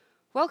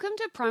Welcome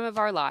to Prime of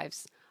Our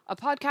Lives, a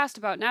podcast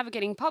about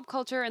navigating pop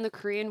culture and the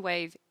Korean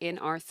wave in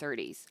our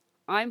 30s.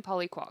 I'm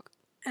Polly Kwok.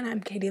 And I'm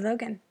Katie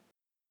Logan.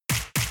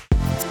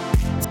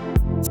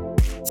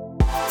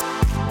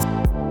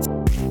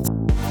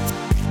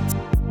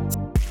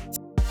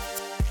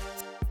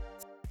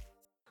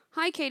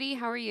 Hi, Katie.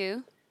 How are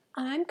you?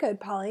 I'm good,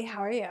 Polly. How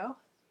are you?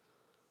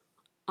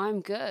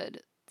 I'm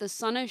good. The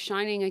sun is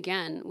shining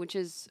again, which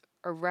is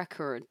a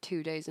record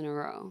 2 days in a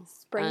row.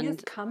 Spring is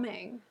And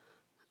coming.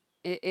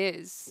 it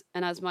is.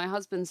 And as my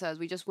husband says,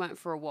 we just went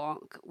for a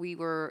walk. We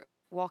were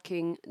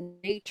walking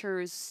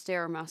nature's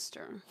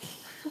stairmaster,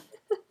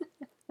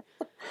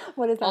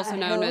 What is that, a also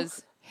known hill?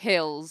 as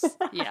hills.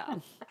 Yeah.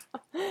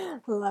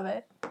 Love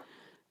it.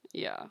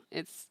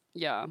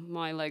 Yeah,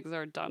 my legs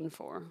are done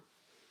for.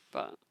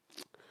 But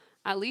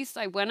at least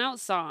I went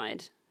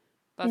outside.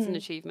 That's an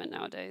achievement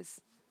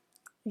nowadays.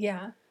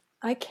 Yeah.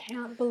 I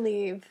can't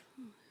believe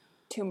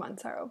 2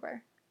 months are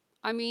over.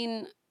 I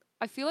mean,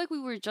 I feel like we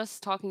were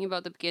just talking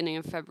about the beginning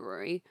of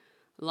February.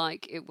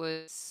 Like it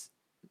was,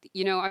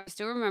 I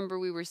still remember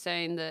we were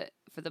saying that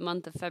for the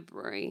month of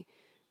February,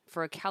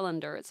 for a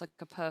calendar, it's like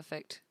a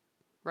perfect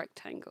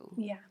rectangle.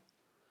 Yeah.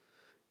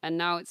 And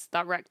now it's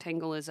that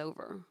rectangle is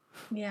over.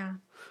 Yeah.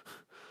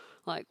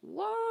 Like,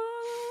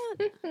 what?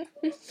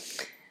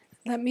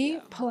 Let me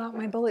Yeah. pull out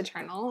my bullet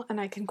journal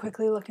and I can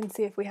quickly look and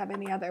see if we have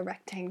any other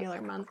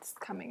rectangular months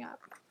coming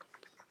up.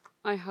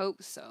 I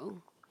hope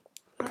so.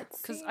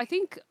 Let's Because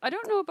see. I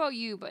don't know about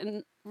you, but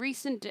in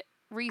recent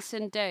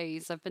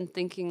days, I've been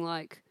thinking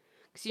like,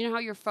 because you know how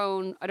your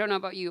phone, I don't know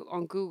about you,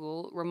 on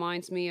Google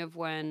reminds me of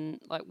when,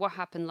 like, what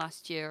happened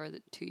last year or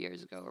 2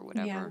 years ago or Yeah.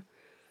 whatever,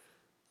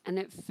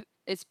 and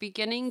it's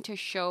beginning to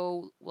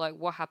show like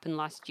what happened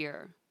last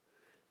year,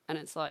 and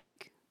it's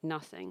like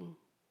nothing.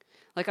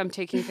 Like I'm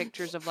taking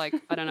pictures of like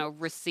I don't know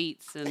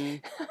receipts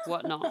and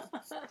whatnot.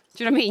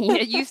 Do you know what I mean?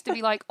 It used to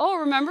be like, oh,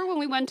 remember when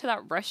we went to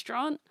that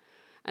restaurant?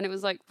 And it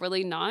was like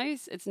really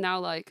nice. It's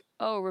now like,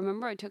 oh,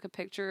 remember I took a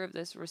picture of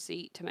this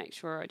receipt to make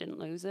sure I didn't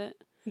lose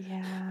it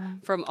Yeah.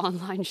 from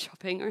online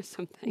shopping or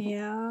something.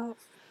 Yeah.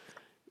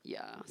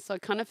 Yeah. So I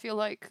kind of feel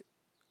like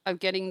I'm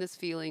getting this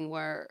feeling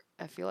where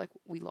I feel like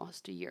we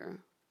lost a year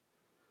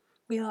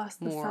We lost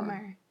the more.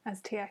 summer,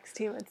 as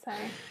TXT would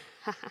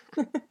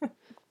say.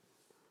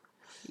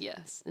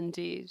 Yes,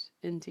 indeed.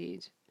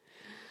 Indeed.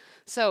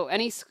 So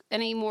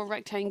any more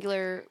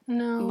rectangular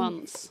No.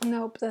 months?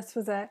 Nope, this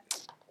was it.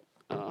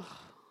 Oh,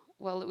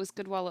 well, it was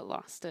good while it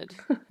lasted.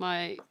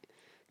 My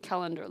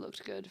calendar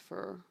looked good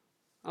for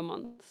a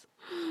month.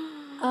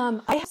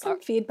 I have some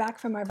feedback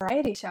from our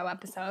variety show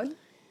episode.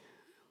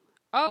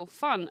 Oh,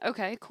 fun.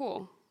 Okay,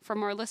 cool.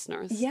 From our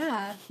listeners.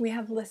 Yeah, we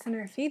have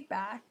listener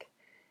feedback.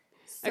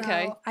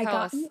 Okay, So I tell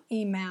got us. an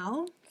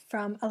email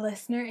from a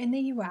listener in the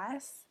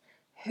US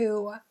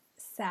who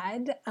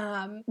said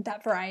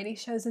that variety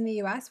shows in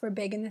the US were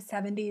big in the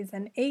 70s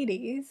and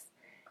 80s.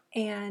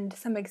 And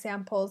some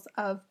examples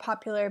of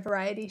popular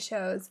variety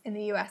shows in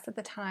the US at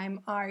the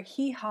time are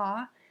Hee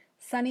Haw,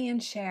 Sonny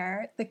and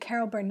Cher, The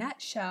Carol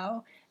Burnett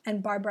Show,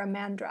 and Barbara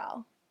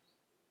Mandrell.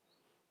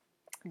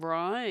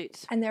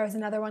 Right. And there was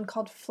another one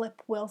called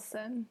Flip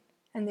Wilson.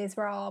 And these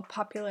were all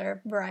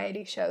popular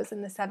variety shows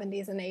in the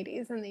 70s and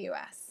 80s in the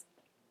US.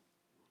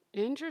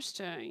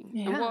 Interesting.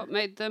 And Yeah. what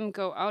made them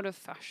go out of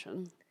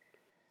fashion?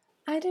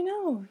 I don't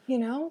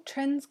know.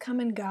 Trends come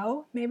and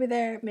go. Maybe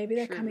they're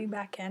True. coming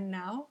back in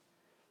now.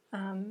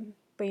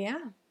 But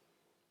yeah.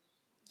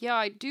 Yeah,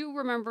 I do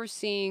remember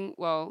seeing,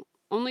 well,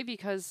 only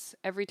because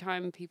every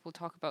time people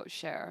talk about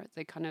Cher,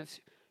 they kind of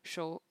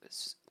show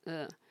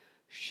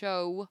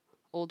show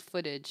old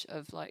footage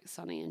of like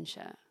Sonny and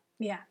Cher.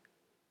 Yeah.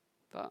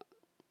 But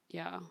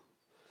yeah.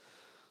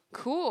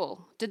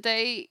 Cool. Did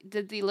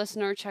the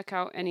listener check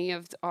out any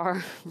of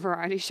our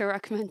variety show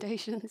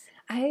recommendations?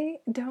 I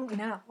don't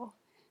know.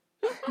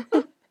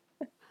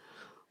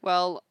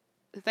 Well,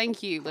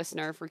 thank you,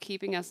 listener, for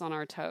keeping us on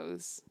our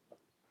toes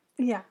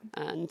Yeah.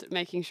 and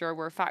making sure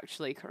we're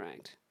factually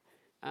correct.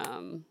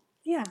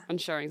 Yeah. And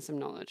sharing some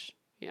knowledge.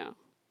 Yeah.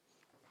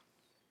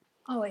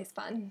 Always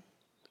fun.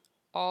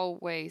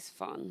 Always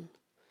fun.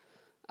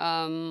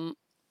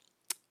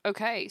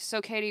 Okay,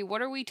 so Katie,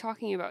 what are we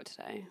talking about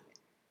today?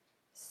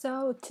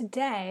 So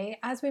today,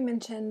 as we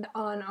mentioned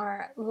on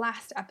our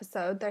last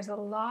episode, there's a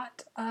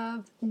lot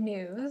of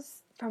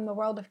news from the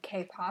world of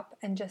K-pop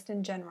and just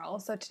in general.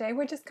 So today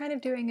we're just kind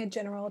of doing a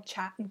general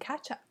chat and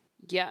catch up.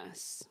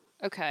 Yes.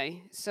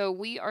 Okay, so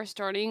we are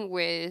starting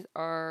with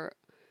our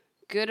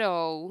good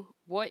old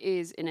what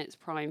is in its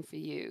prime for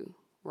you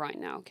right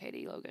now,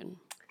 Katie Logan?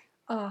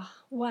 Oh,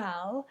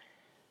 well,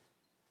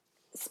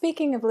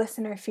 speaking of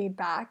listener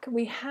feedback,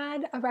 we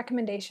had a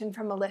recommendation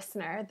from a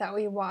listener that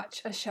we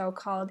watch a show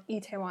called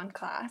Itaewon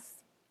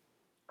Class.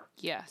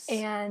 Yes.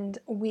 And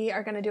we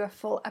are going to do a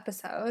full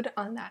episode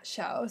on that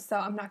show, so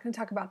I'm not going to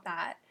talk about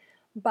that.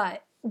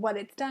 But what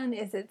it's done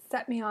is it's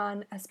set me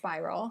on a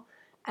spiral,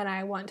 and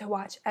I want to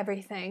watch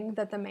everything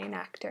that the main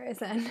actor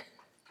is in.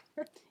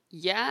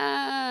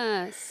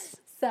 Yes.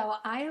 So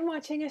I am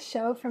watching a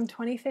show from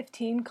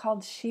 2015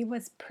 called She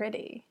Was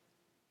Pretty.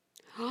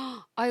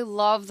 I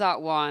love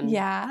that one.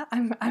 Yeah,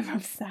 I'm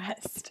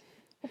obsessed.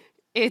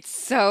 It's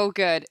so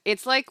good.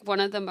 It's like one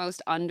of the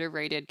most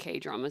underrated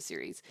K-drama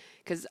series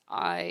because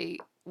I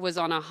was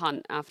on a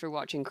hunt after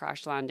watching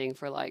Crash Landing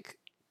for like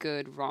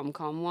good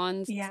rom-com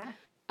ones. Yeah.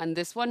 And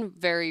this one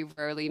very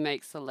rarely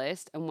makes the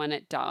list. And when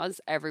it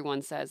does,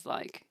 everyone says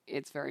like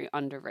it's very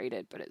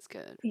underrated, but it's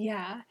good.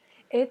 Yeah.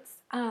 It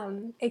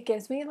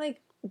gives me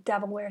like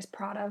Devil Wears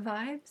Prada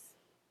vibes.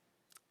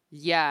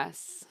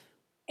 Yes.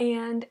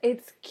 And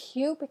it's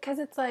cute because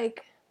it's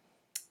like,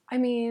 I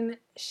mean,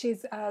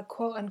 she's a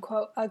quote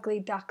unquote ugly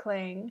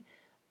duckling,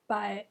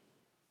 but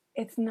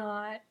it's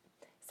not.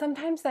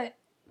 Sometimes that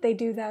they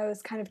do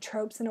those kind of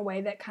tropes in a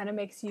way that kind of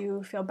makes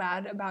you feel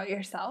bad about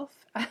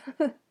yourself.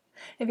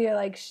 If you're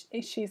like,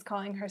 she's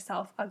calling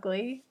herself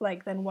ugly,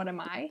 like, then what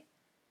am I?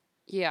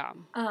 Yeah.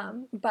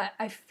 But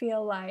I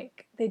feel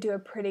like they do a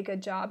pretty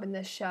good job in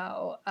this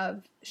show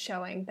of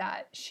showing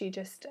that she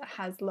just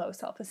has low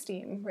self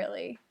esteem,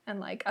 really. And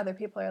like other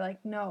people are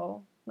like,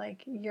 no,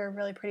 like, you're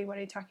really pretty. What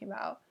are you talking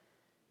about?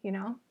 You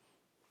know?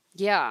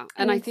 Yeah. And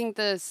And I it's, think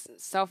the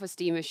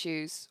self-esteem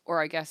issues,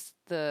 or I guess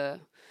the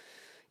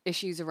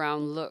issues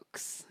around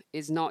looks,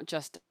 is not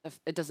just,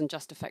 it doesn't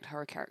just affect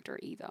her character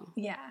either.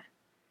 yeah.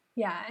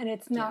 Yeah. And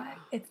Yeah.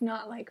 it's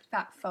not like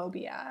fat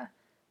phobia.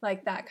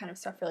 Like that kind of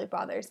stuff really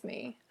bothers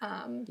me.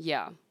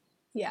 Yeah.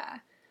 Yeah.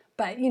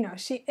 But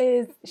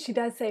she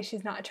does say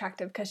she's not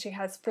attractive because she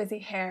has frizzy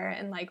hair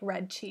and like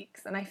red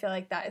cheeks. And I feel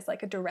like that is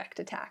like a direct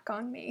attack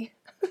on me.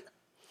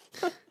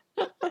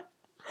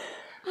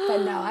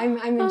 But no, I'm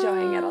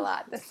enjoying it a Ah,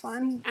 lot, this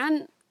one.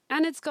 and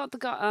it's got the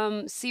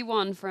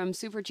C1 from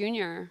Super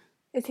Junior.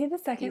 Is he the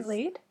second He's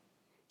lead?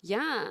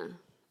 yeah.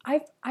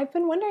 I've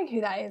been wondering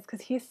who that is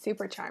because he's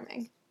super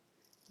charming.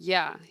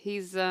 Yeah,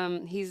 he's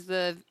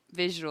the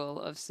visual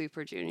of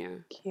Super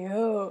Junior.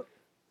 Cute.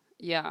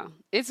 Yeah.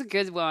 It's a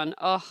good one.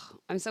 Oh,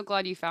 I'm so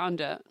glad you found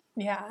it.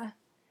 Yeah.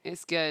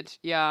 It's good.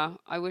 Yeah.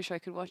 I wish I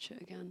could watch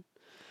it again.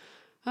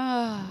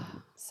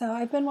 Ah. So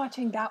I've been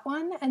watching that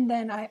one, and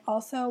then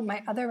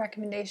my other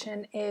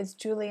recommendation is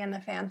Julie and the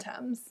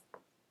Phantoms.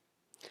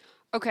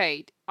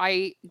 Okay,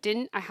 I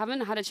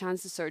haven't had a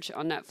chance to search it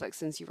on Netflix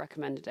since you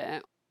recommended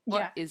it. What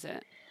Yeah. is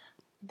it?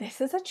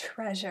 This is a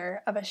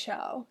treasure of a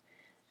show.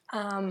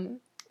 Um,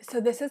 so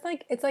this is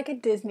like it's like a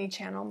Disney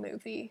Channel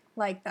movie.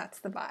 Like that's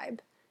the vibe.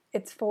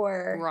 It's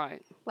for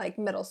Right. like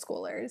middle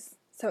schoolers,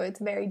 so it's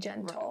very Right.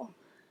 gentle.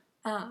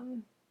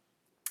 Um,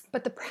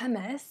 but the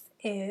premise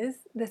is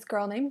this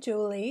girl named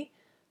Julie.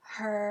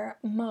 Her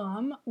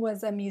mom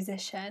was a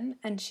musician,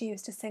 and she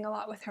used to sing a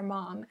lot with her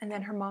mom. And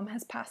then her mom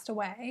has passed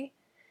away.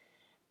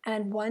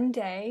 And one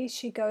day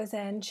she goes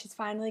in. She's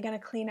finally going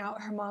to clean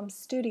out her mom's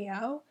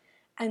studio,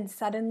 and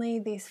suddenly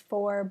these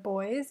four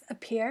boys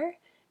appear,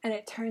 and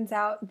it turns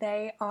out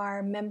they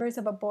are members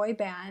of a boy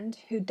band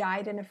who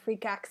died in a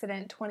freak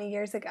accident 20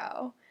 years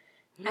ago.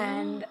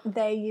 And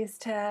they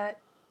used to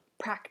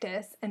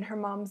practice in her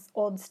mom's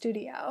old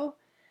studio.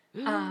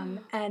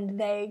 And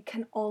they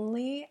can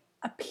only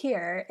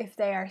appear if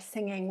they are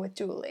singing with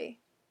Julie.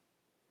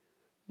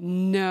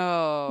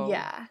 No.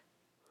 Yeah,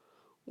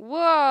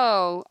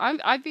 Whoa.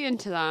 I'd be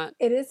into that.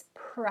 it is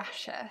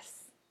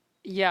precious.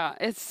 Yeah,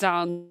 it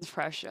sounds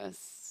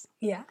precious.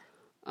 Yeah.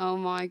 Oh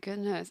my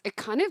goodness. It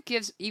kind of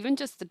gives, even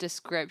just the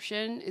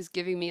description is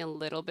giving me a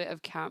little bit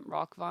of Camp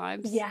Rock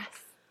vibes. Yes.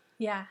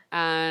 Yeah.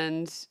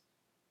 And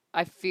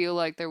I feel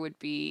like there would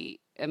be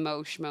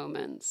emotion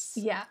moments.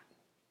 Yeah.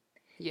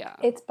 Yeah.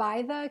 It's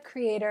by the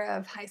creator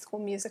of High School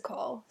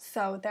Musical,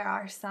 so there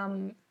are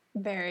some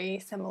very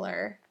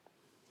similar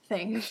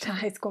things to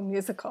High School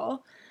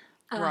Musical,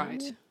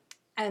 Right.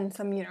 and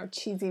some,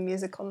 cheesy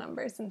musical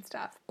numbers and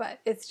stuff, but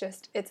it's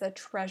a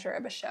treasure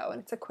of a show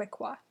and it's a quick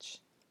watch.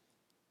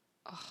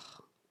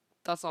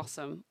 That's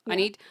awesome.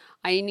 Yeah,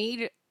 I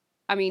need,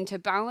 I mean, to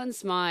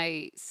balance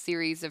my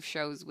series of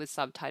shows with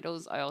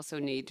subtitles, I also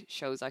need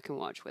shows I can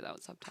watch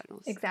without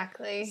subtitles.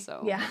 exactly.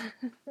 So Yeah.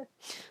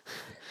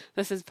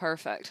 this is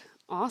perfect.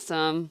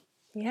 Awesome.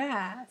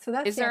 Yeah, so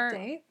that's Is the there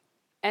update.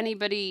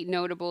 anybody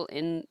notable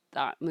in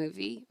that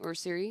movie or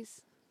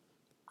series?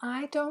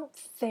 I don't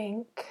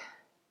think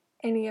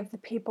any of the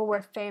people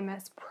were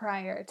famous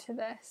prior to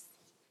this,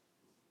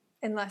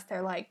 unless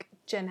they're like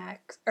Gen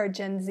X or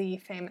Gen Z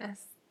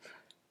famous.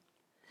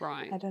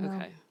 Right. I don't know.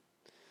 Okay.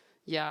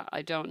 Yeah,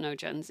 I don't know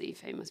Gen Z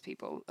famous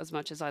people as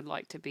much as I'd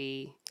like to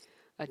be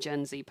a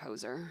Gen Z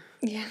poser.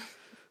 Yeah.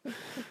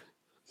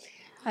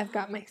 I've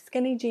got my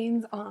skinny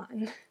jeans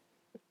on.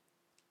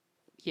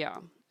 Yeah,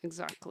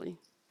 exactly.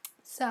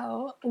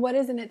 So, what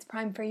is in its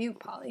prime for you,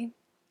 Polly?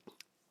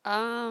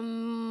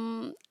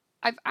 Um,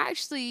 I've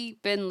actually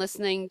been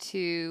listening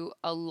to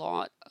a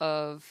lot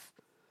of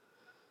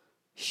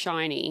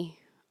Shiny,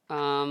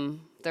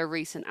 their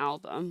recent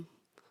album.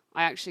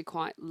 I actually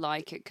quite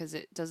like it because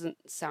it doesn't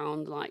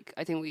sound like,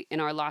 I think we in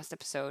our last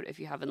episode, if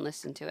you haven't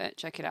listened to it,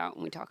 check it out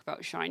when we talk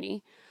about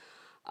Shiny.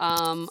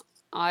 Um,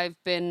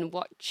 I've been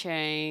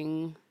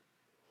watching,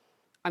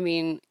 I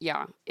mean,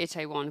 yeah,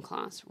 Itaewon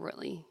Class,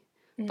 really.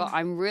 Mm. But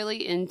I'm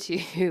really into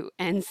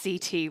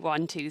NCT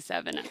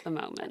 127 at the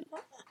moment.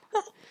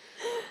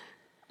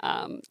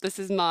 This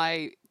is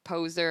my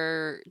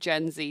poser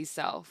Gen Z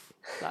self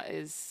that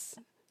is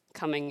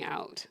coming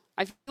out.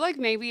 I feel like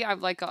maybe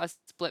I've like got a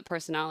split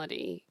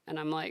personality and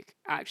I'm like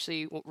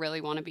actually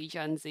really want to be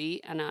Gen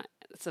Z and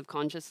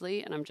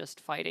subconsciously and I'm just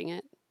fighting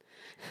it.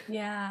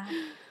 Yeah.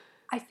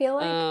 I feel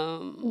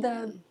like the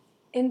Um,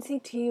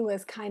 NCT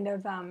was kind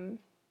of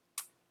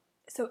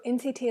so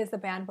NCT is the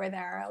band where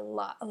there are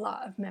a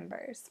lot of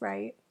members,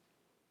 right?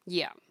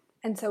 yeah,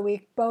 And so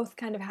we both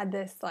kind of had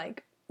this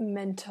like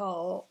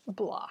mental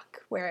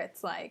block where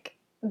it's like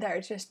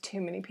there's just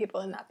too many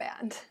people in that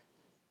band.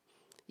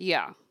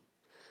 yeah.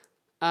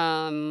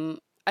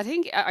 I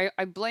think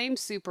I blame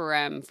Super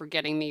M for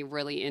getting me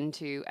really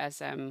into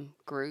SM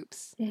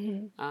groups.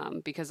 Hmm.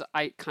 Because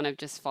I kind of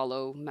just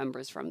follow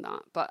members from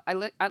that. But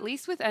at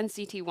least with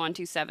NCT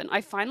 127,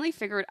 I finally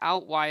figured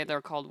out why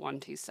they're called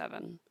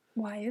 127.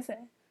 Why is it?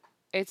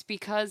 It's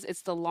because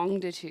it's the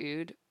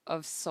longitude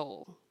of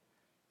Seoul.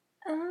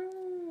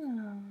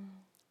 Oh,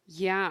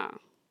 Yeah,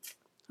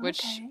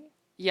 which, okay.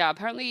 yeah,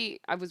 apparently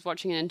I was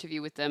watching an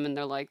interview with them and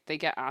they're like, they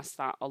get asked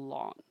that a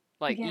lot.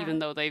 Like, Yeah. even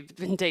though they've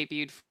been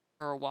debuted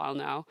for a while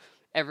now,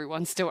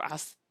 everyone still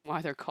asks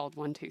why they're called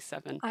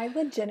 127 I and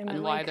legitimately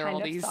why there are kind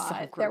all of these thought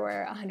there subgroups.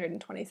 were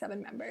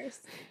 127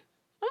 members.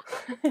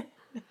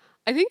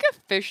 I think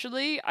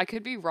officially, I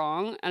could be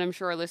wrong, and I'm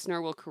sure a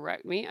listener will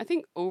correct me. I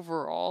think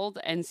overall,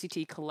 the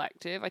NCT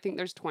collective, I think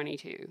there's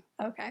 22.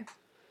 Okay.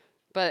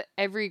 But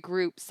every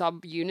group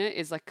subunit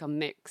is like a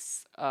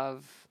mix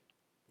of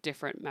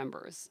different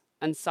members.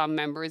 And some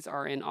members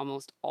are in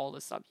almost all the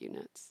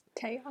subunits.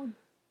 Taeyong.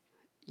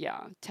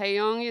 Yeah.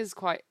 Taeyong is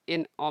quite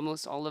in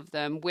almost all of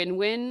them. Win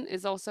Win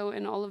is also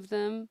in all of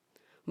them.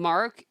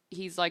 Mark,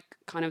 he's like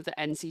kind of the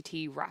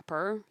NCT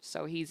rapper,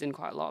 so he's in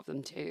quite a lot of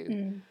them too.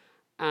 Mm.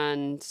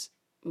 And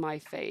my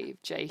fave,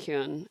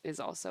 Jaehyun, is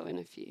also in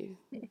a few.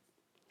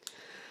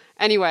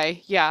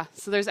 Anyway, yeah,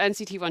 so there's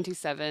NCT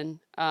 127.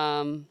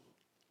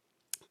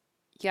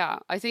 Yeah,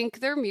 I think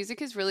their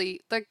music is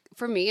really like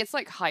for me it's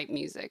like hype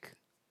music.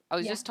 I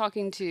was Yeah. just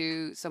talking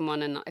to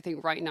someone and I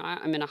think right now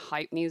I'm in a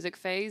hype music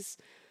phase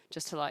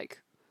just to like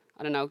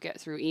I don't know, get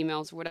through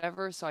emails or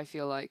whatever, so I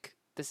feel like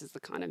this is the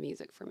kind of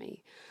music for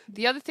me.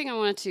 The other thing I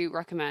wanted to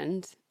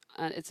recommend,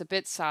 it's a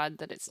bit sad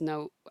that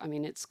I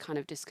mean it's kind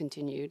of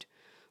discontinued,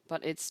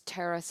 but it's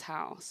Terrace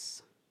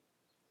House.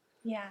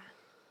 Yeah.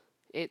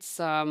 It's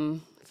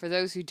for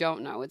those who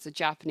don't know, it's a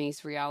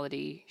Japanese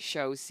reality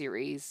show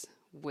series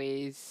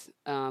with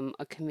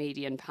a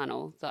comedian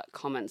panel that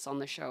comments on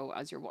the show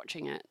as you're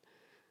watching it.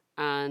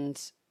 And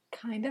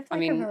Kind of I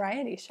like a mean,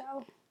 variety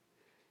show.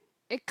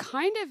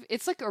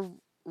 it's like a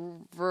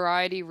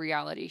variety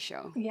reality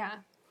show. Yeah.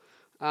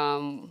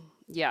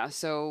 Yeah,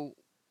 so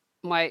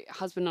my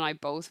husband and I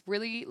both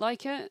really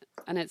like it,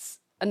 and it's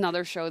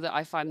another show that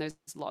I find there's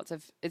lots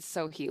of it's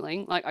so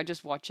healing. Like I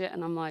just watch it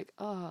and I'm like,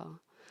 "Oh,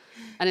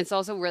 and it's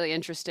also really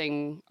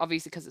interesting,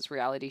 obviously, because it's a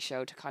reality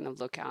show to kind of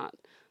look at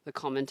the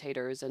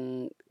commentators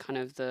and kind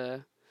of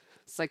the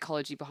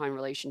psychology behind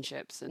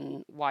relationships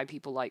and why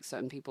people like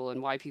certain people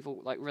and why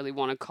people like really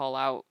want to call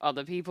out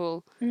other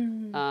people.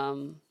 Mm.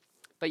 Um,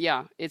 but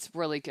yeah, it's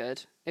really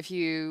good.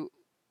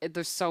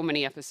 There's so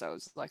many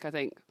episodes. Like I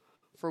think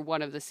for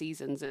one of the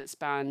seasons, it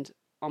spanned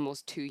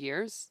almost 2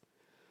 years.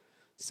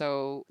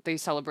 So they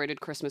celebrated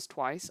Christmas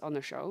twice on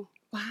the show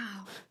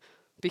Wow.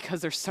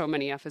 because there's so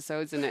many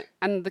episodes in it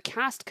and the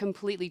cast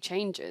completely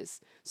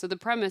changes. So the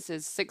premise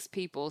is six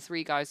people,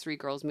 three guys, three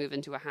girls move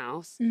into a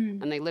house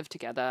Mm. and they live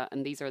together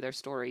and these are their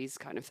stories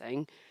kind of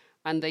thing.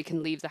 And they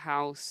can leave the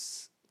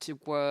house to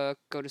work,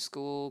 go to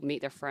school,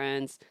 meet their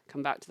friends,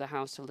 come back to the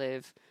house to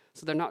live.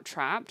 So they're not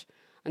trapped.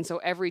 And so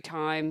every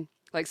time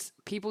like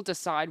people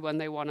decide when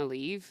they want to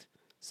leave,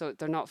 so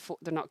they're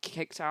not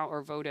kicked out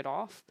or voted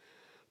off.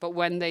 But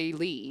when they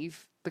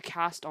leave, the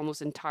cast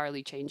almost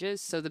entirely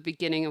changes. So the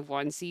beginning of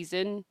one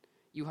season,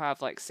 you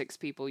have like six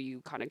people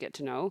you kind of get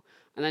to know,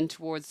 and then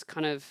towards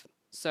kind of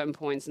certain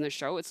points in the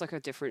show, it's like a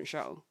different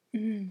show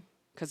Mm.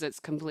 because it's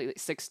completely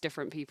six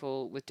different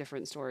people with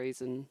different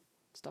stories and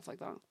stuff like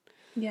that.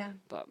 Yeah.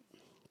 But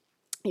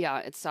yeah,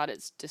 it's sad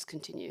it's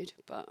discontinued,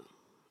 but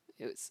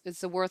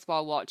it's a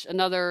worthwhile watch.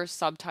 Another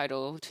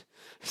subtitled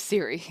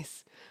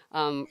series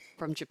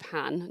from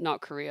Japan,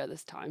 not Korea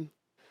this time.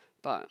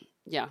 But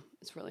yeah,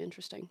 it's really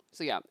interesting.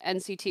 So yeah,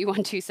 NCT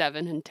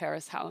 127 and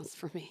Terrace House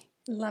for me.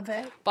 Love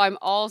it. But I'm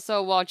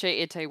also watching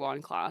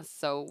Itaewon Class,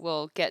 so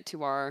we'll get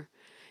to our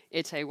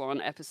Itaewon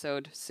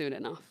episode soon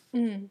enough.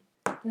 Mm.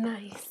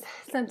 Nice.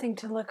 Something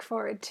to look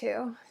forward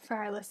to for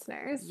our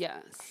listeners.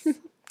 Yes.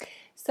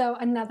 So,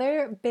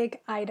 another big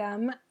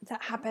item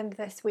that happened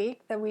this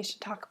week that we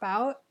should talk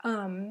about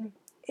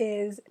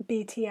is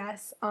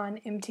BTS on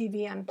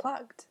MTV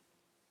Unplugged.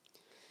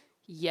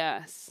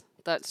 Yes,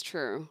 that's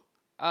true.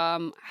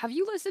 Have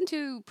you listened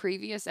to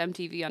previous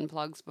MTV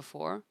Unplugs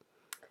before?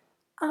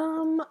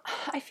 Um,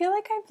 I feel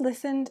like I've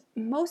listened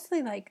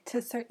mostly like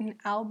to certain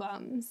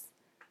albums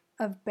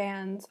of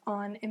bands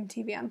on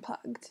MTV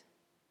Unplugged.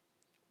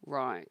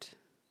 Right.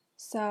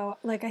 So,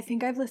 like, I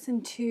think I've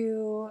listened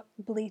to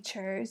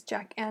Bleachers,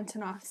 Jack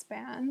Antonoff's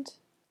band.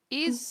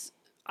 Is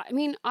I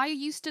mean, I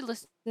used to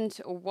listen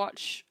to or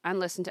watch and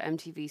listen to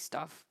MTV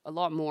stuff a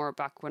lot more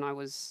back when I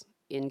was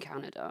in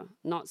Canada.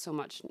 Not so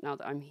much now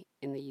that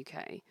in the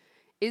UK.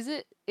 Is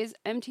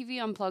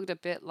MTV Unplugged a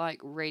bit like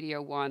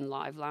Radio 1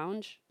 Live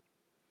Lounge?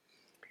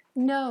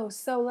 No,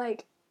 so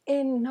like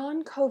in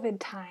non-COVID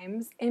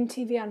times,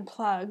 MTV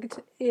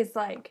Unplugged is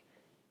like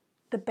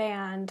the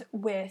band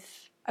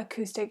with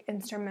acoustic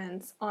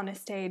instruments on a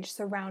stage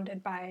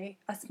surrounded by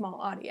a small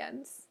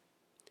audience.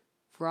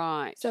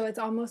 Right. So it's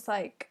almost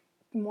like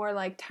more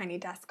like Tiny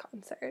Desk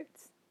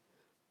concerts.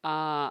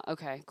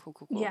 Okay. Cool,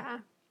 cool, cool. Yeah.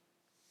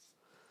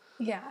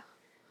 Yeah.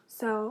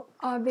 So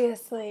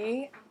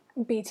obviously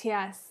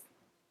BTS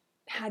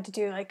had to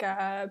do like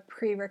a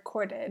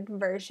pre-recorded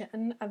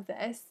version of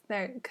this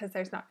there because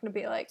there's not going to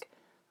be like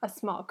a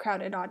small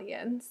crowded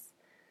audience.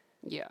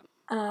 Yeah.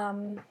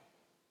 Um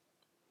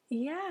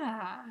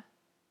yeah.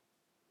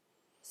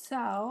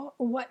 So,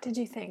 what did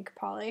you think,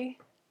 Polly?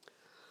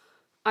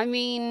 I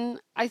mean,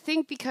 I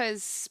think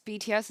because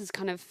BTS has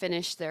kind of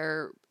finished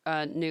their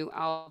new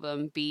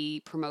album,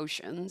 B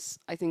Promotions,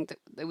 I think that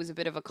there was a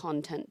bit of a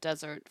content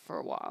desert for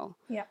a while.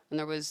 Yeah. And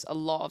there was a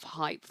lot of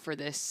hype for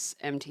this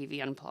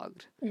MTV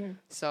Unplugged. Mm.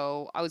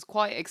 So I was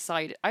quite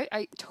excited.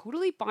 I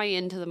totally buy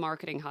into the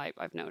marketing hype,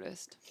 I've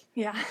noticed.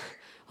 Yeah.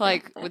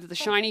 Like with the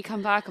Shiny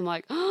comeback, I'm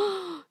like,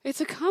 oh, it's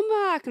a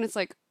comeback. And it's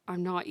like,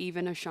 I'm not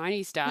even a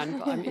Shiny stan,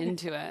 but I'm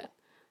into it.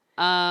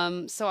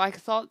 So I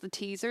thought the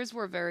teasers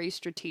were very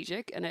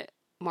strategic and it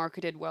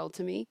marketed well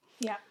to me.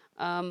 Yeah.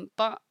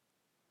 But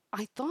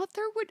I thought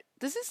there would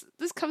this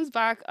comes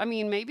back. I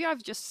mean, maybe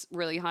I've just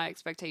really high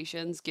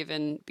expectations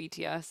given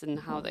BTS and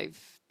how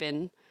they've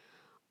been.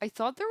 I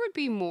thought there would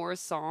be more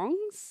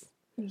songs.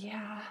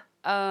 Yeah.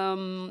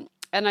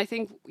 And I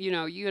think,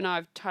 you and I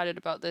have chatted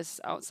about this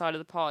outside of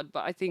the pod,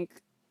 but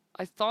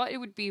I thought it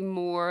would be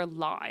more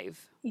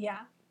live. Yeah.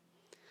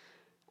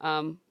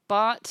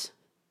 But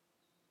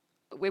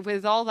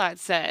with all that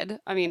said,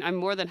 I mean, I'm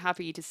more than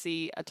happy to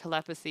see a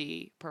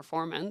telepathy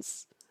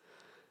performance.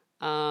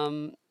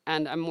 And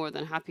I'm more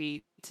than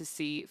happy to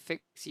see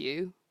Fix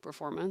You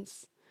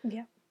performance,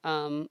 Yeah.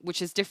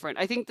 which is different.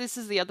 I think this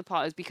is the other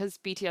part is because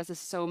BTS has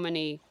so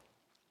many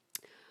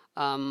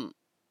um,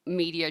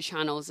 media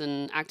channels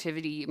and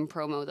activity and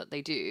promo that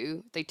they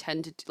do, they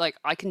tend to, like,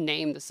 I can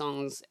name the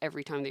songs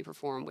every time they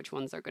perform, which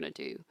ones they're going to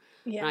do.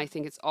 And Yeah. I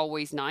think it's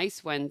always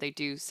nice when they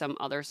do some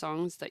other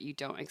songs that you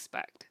don't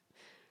expect.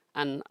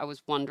 And I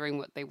was wondering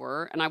what they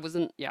were, and I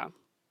wasn't, yeah.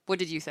 What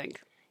did you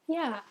think?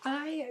 Yeah.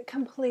 I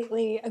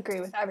completely agree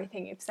with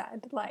everything you've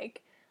said.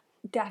 Like,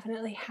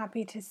 definitely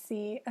happy to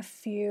see a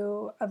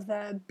few of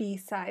the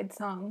B-side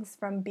songs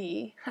from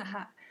B.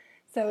 Haha.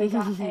 So we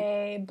got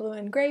a Blue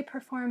and Gray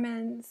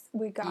performance.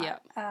 We Yeah.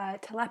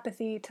 got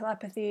Telepathy.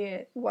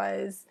 Telepathy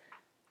was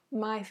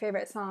my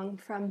favorite song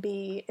from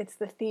B. It's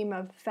the theme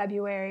of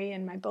February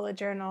in my bullet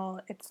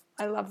journal.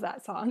 I love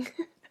that song.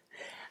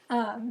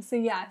 So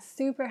yeah,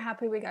 super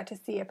happy we got to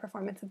see a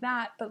performance of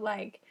that. But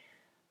like,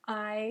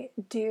 I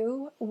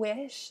do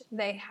wish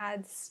they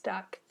had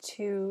stuck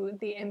to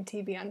the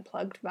MTV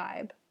Unplugged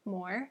vibe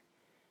more.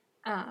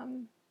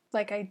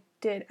 Like I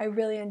did, I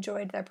really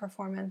enjoyed their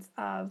performance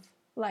of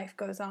Life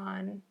Goes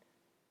On,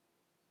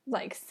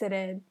 like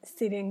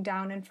sitting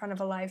down in front of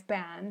a live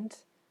band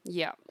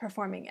Yeah.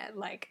 performing it.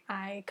 Like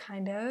I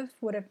kind of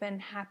would have been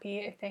happy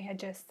if they had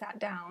just sat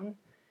down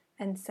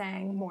and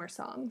sang more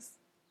songs.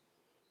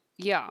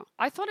 Yeah,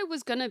 I thought it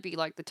was gonna be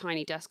like the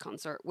Tiny Desk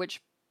concert,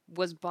 which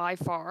was by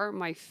far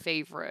my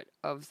favorite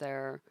of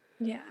their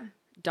Yeah.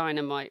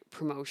 Dynamite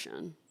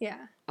promotion.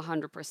 Yeah.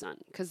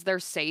 100%. Because their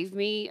Save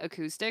Me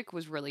acoustic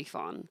was really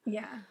fun.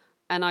 Yeah.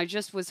 And I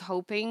just was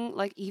hoping,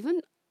 like,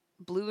 even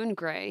Blue and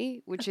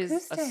Gray, which is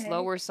a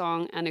slower Acoustic.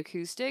 song and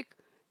acoustic,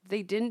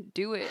 they didn't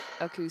do it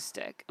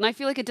acoustic. And I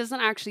feel like it doesn't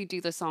actually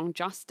do the song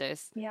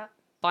justice Yeah.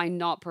 by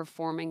not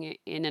performing it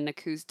in an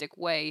acoustic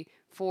way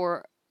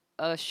for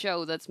a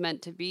show that's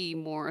meant to be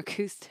more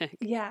acoustic.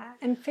 Yeah.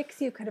 And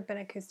Fix You could have been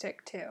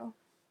acoustic too.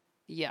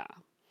 Yeah.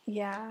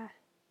 Yeah.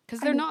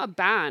 Because I they're mean, not a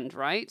band,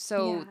 right?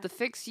 So yeah. the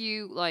Fix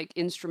You, like,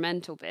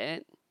 instrumental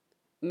bit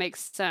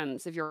makes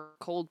sense if you're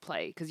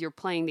Coldplay because you're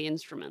playing the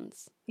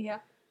instruments. Yeah.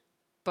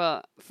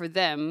 But for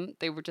them,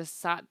 they were just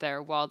sat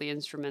there while the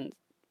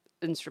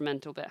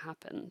instrumental bit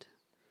happened.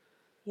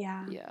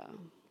 Yeah. Yeah.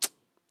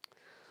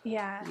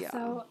 Yeah. Yeah.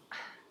 So,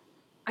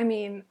 I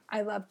mean,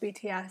 I love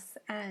BTS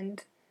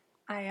and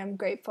I am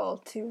grateful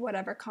to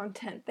whatever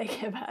content they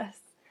give us.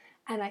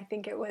 And I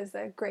think it was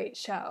a great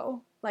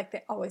show. Like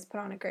they always put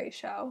on a great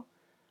show.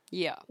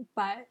 Yeah.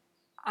 But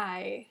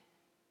I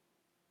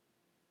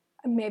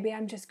maybe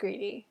I'm just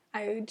greedy.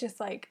 I would just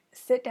like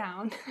sit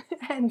down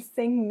and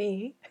sing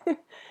me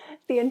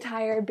the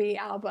entire B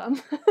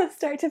album,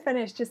 start to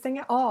finish, just sing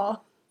it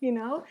all, you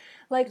know?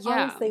 Like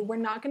Yeah. honestly, we're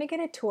not going to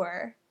get a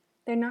tour.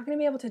 They're not going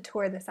to be able to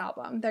tour this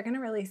album. They're going to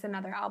release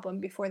another album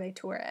before they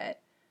tour it.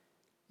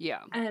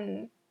 Yeah.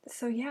 And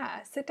so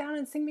yeah, sit down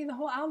and sing me the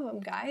whole album,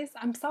 guys.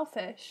 I'm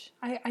selfish.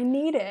 I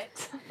need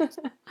it.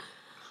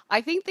 I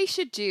think they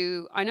should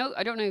do, I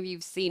don't know if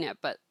you've seen it,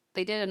 but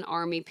they did an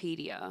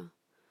Armypedia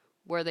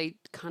where they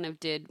kind of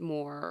did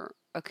more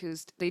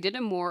acoustic. They did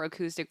a more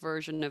acoustic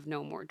version of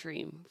No More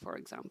Dream, for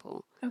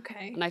example.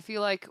 Okay. And I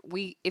feel like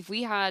if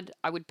we had,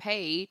 I would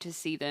pay to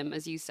see them,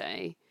 as you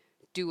say,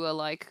 do a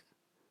like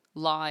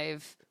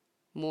live,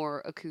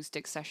 more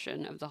acoustic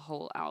session of the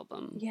whole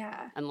album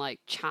Yeah. and like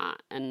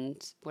chat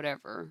and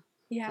whatever.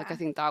 Like, I Yeah.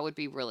 think that would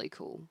be really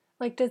cool.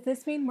 Like, does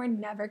this mean we're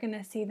never going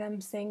to see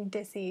them sing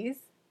Disease?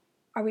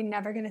 Are we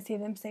never going to see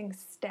them sing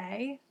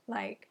Stay?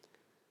 Like,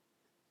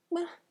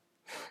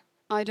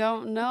 I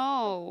don't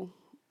know.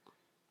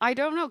 I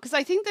don't know. Because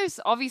I think there's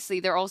obviously,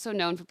 they're also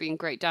known for being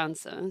great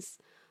dancers.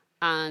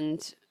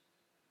 And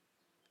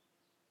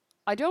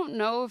I don't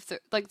know if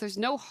like, there's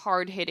no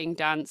hard hitting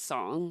dance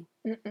song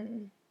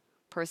mm-mm.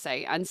 per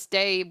se. And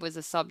Stay was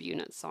a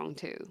subunit song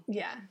too.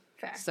 Yeah,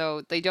 fair.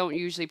 So they don't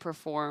usually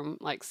perform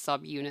like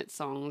subunit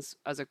songs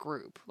as a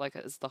group, like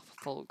as the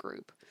full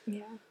group.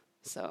 Yeah.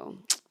 So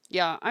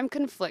yeah, I'm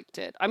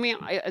conflicted. I mean,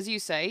 as you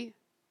say,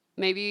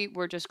 maybe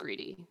we're just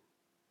greedy.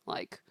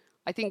 Like,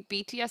 I think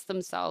BTS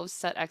themselves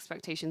set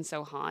expectations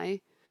so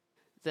high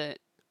that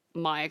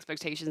my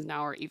expectations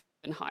now are even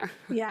higher.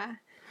 Yeah.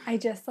 I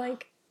just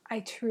like, I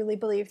truly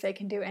believe they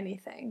can do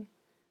anything.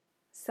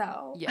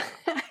 So Yeah.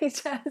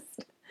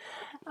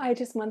 I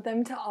just want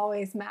them to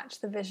always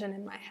match the vision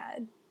in my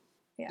head.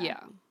 Yeah.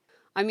 Yeah.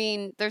 I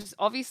mean, there's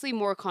obviously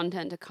more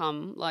content to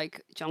come,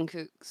 like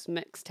Jungkook's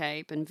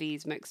mixtape and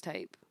V's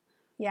mixtape.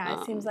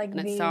 Yeah, it seems like And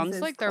it V's sounds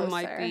is like there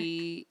might closer.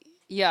 be,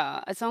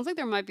 yeah, it sounds like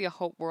there might be a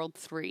Hope World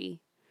 3,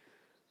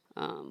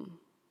 um,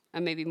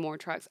 and maybe more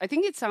tracks. I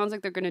think it sounds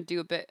like they're going to do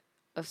a bit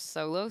of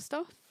solo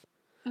stuff,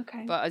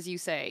 Okay. but as you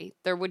say,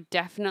 there would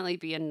definitely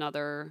be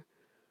another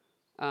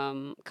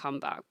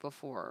comeback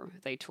before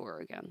they tour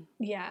again.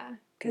 Yeah,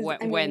 because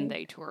When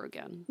they tour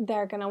again.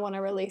 they're gonna want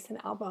to release an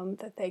album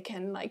that they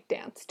can like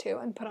dance to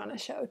and put on a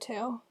show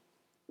too.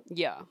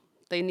 Yeah.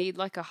 They need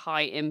like a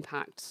high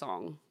impact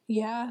song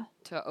Yeah,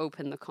 to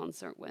open the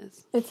concert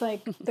with. it's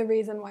like the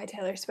reason why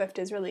Taylor Swift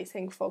is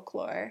releasing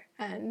Folklore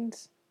and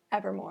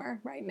Evermore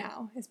right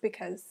now is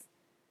because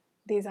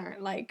these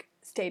aren't like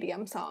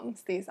stadium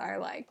songs. These are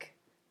like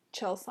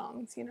chill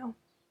songs, you know?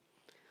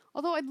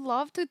 Although I'd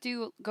love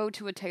to go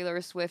to a Taylor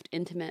Swift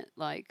intimate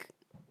like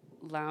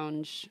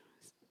lounge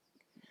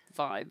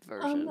vibe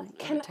version of a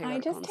Can I Taylor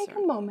just take a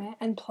concert. moment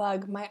and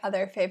plug my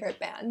other favorite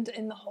band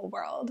in the whole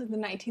world, the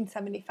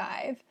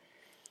 1975?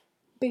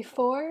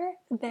 Before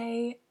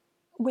they,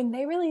 when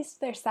they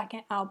released their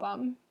second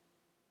album,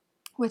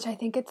 which I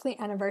think it's the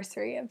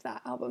anniversary of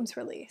that album's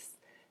release,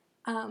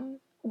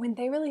 when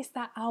they released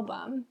that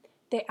album,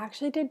 they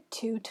actually did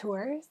 2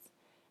 tours.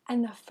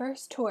 And the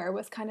first tour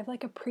was kind of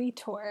like a pre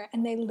tour,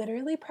 and they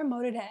literally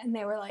promoted it and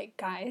they were like,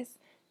 guys,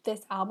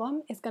 this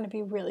album is going to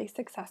be really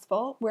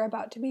successful. We're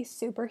about to be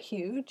super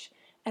huge,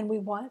 and we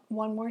want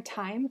one more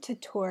time to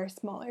tour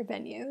smaller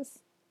venues.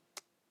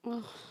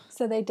 Ugh.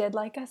 So they did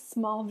like a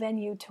small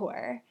venue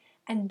tour,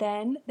 and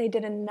then they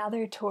did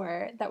another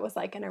tour that was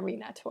like an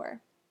arena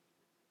tour.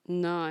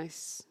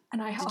 Nice.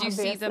 And I Did you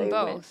see them obviously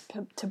went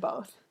both? to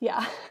both.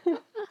 Yeah.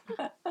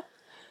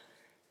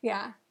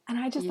 Yeah. And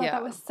I just thought that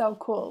Yeah. was so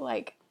cool.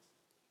 Like,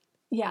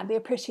 yeah, the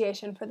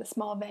appreciation for the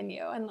small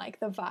venue and like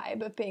the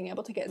vibe of being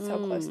able to get so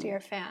close to Mm. your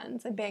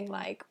fans and being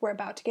like, we're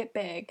about to get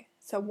big.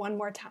 So one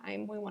more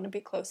time, we want to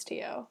be close to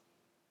you. And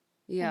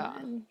Yeah.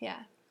 then,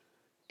 yeah.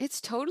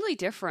 It's totally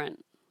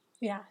different.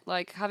 Yeah.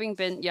 Like having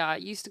been, yeah, I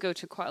used to go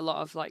to quite a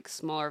lot of like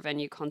smaller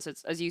venue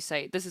concerts. As you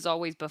say, this is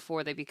always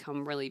before they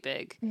become really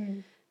big.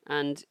 Mm.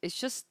 And it's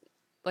just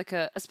like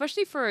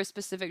especially for a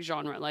specific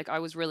genre. Like I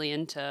was really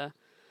into,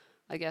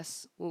 I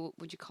guess, what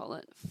would you call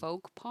it?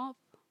 Folk pop?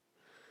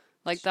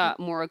 Like Sure. that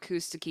more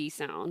acoustic-y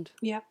sound.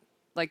 Yep.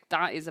 Like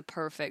that is a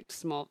perfect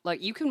small,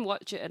 like you can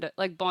watch it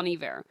like Bon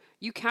Iver.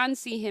 You can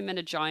see him in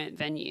a giant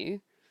venue,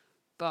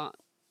 but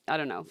I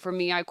don't know. For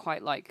me, I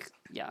quite like,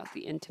 yeah,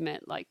 the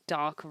intimate, like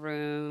dark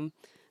room,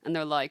 and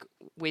they're like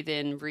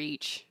within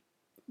reach,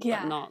 but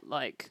Yeah. not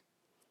like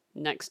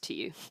next to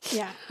you.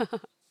 Yeah.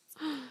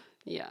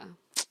 Yeah.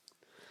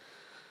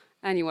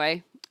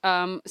 Anyway,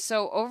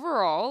 so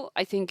overall,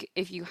 I think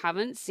if you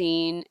haven't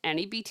seen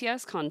any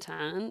BTS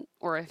content,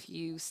 or if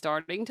you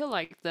starting to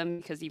like them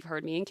because you've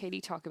heard me and Katie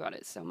talk about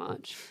it so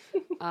much,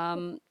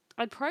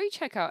 I'd probably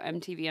check out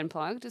MTV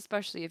Unplugged,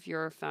 especially if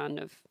you're a fan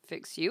of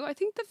Fix You. I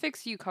think the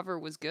Fix You cover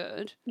was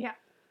good. Yeah.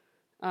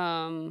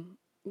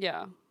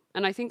 Yeah,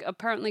 and I think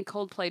apparently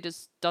Coldplay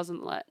just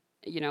doesn't let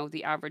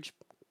the average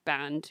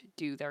band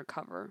do their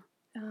cover.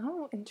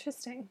 Oh,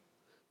 interesting.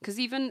 Because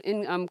even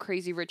in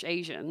Crazy Rich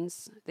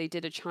Asians, they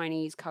did a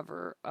Chinese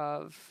cover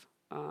of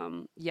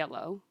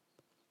Yellow,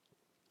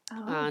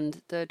 Oh.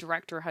 and the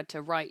director had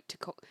to write to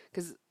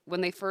because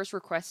when they first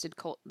requested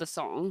the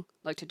song,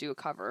 like to do a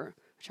cover,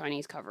 a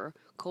Chinese cover,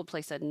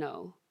 Coldplay said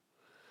no,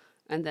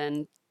 and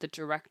then the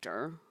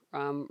director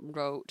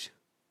wrote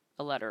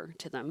a letter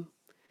to them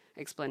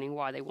explaining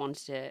why they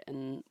wanted it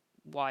and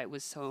why it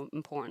was so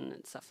important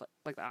and stuff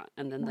like that,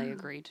 and then they Wow.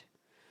 agreed.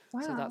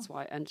 So Wow. that's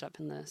why it ended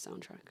up in the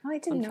soundtrack. Oh, I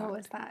didn't Fun know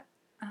it fact.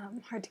 was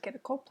that hard to get a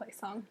Coldplay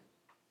song.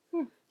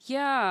 Hmm.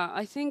 Yeah,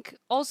 I think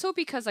also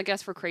because I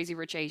guess for Crazy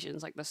Rich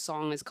Asians, like the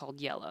song is called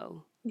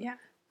Yellow, Yeah.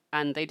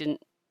 and they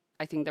didn't.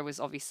 I think there was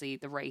obviously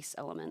the race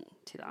element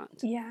to that,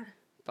 Yeah.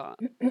 but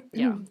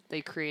yeah,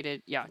 they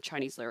created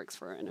Chinese lyrics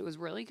for it, and it was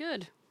really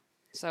good.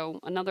 So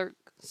another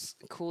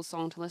cool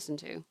song to listen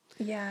to.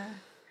 Yeah.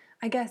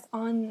 I guess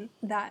on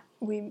that,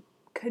 we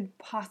could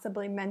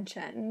possibly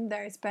mention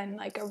there's been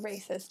like a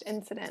racist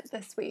incident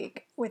this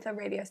week with a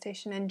radio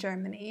station in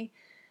Germany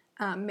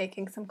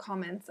making some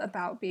comments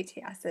about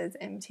BTS's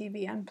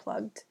MTV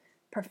Unplugged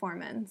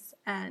performance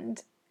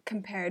and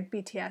compared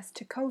BTS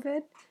to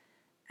COVID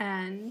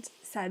and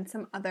said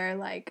some other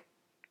like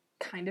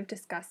kind of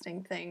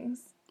disgusting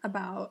things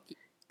about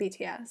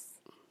BTS.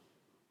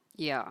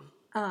 Yeah,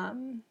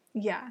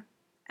 Yeah.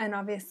 And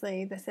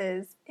obviously, this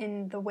is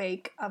in the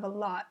wake of a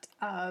lot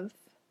of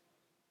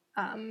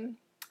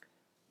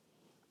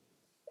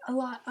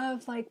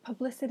like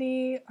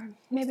publicity or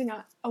maybe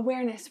not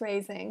awareness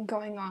raising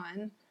going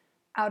on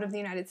out of the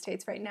United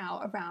States right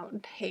now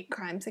around hate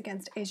crimes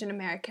against Asian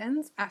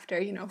Americans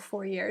after,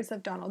 4 years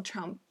of Donald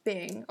Trump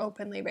being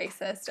openly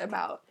racist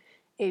about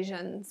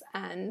Asians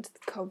and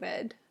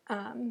COVID.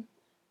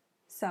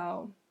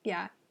 So,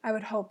 yeah, I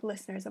would hope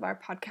listeners of our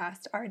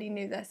podcast already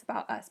knew this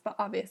about us, but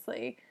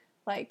obviously,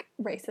 like,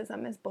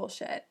 racism is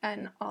bullshit.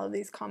 And all of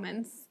these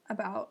comments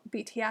about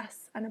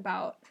BTS and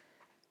about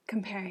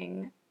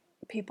comparing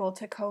people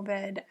to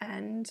COVID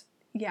and,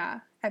 yeah,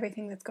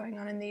 everything that's going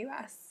on in the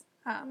US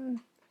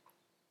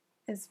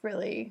is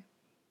really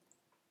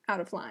out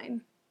of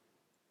line.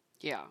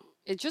 yeah.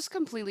 It's just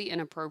completely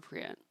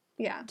inappropriate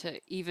Yeah. to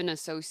even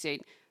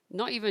associate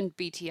not even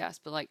BTS,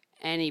 but like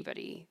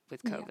anybody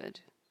with Yeah. COVID.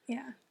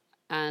 Yeah.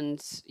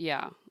 And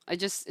yeah, I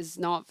just it's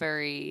not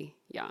very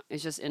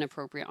it's just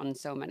inappropriate on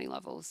so many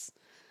levels.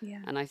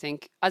 Yeah. And I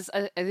think I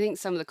think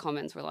some of the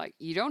comments were like,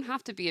 you don't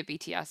have to be a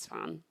BTS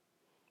fan,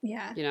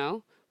 Yeah. you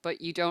know,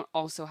 but you don't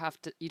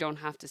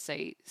have to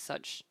say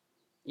such,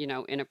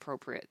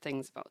 inappropriate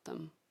things about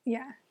them.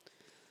 Yeah.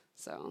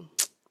 So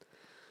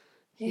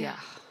Yeah. yeah.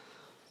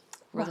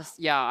 Well,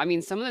 I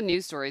mean, some of the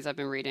news stories I've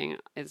been reading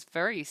is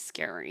very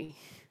scary.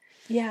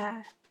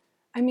 yeah.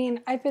 I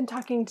mean, I've been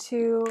talking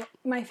to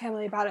my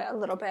family about it a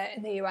little bit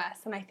in the US,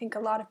 and I think a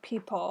lot of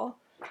people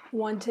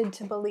wanted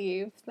to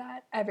believe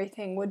that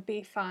everything would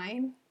be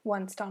fine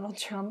once Donald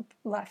Trump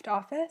left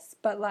office.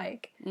 But,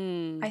 like, I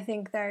Mm,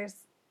 think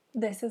there's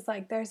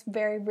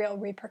very real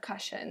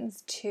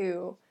repercussions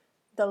to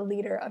the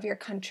leader of your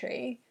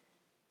country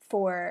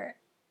for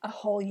a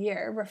whole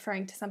year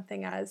referring to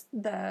something as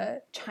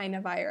the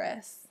China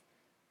virus,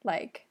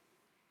 like,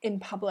 in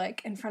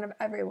public, in front of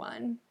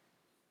everyone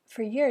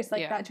for years,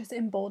 like yeah. that just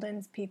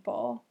emboldens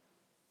people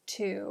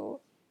to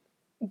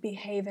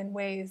behave in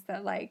ways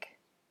that like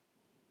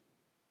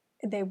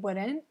they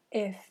wouldn't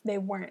if they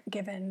weren't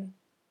given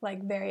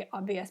like very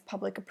obvious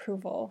public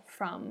approval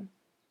from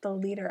the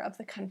leader of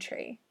the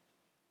country.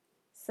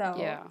 So,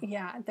 Yeah.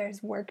 yeah,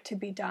 there's work to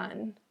be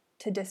done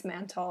to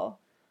dismantle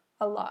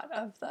a lot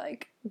of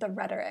the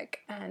rhetoric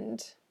and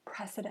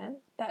precedent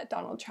that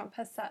Donald Trump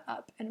has set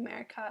up in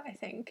America, I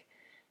think.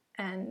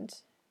 And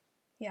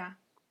yeah,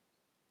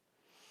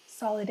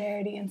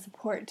 solidarity and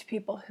support to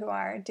people who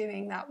are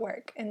doing that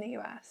work in the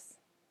US.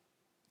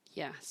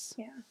 Yes.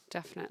 Yeah.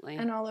 Definitely.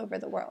 And all over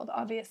the world,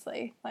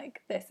 obviously.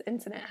 Like this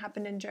incident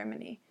happened in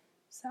Germany.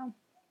 So,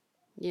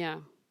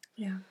 Yeah.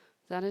 yeah.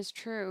 That is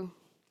true.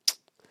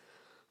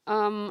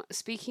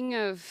 Speaking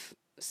of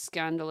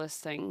scandalous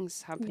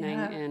things happening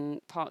Yeah.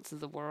 in parts of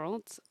the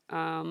world,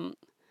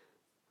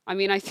 I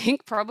mean, I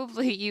think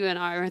probably you and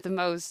I are the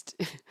most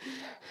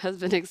has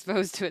been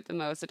exposed to it the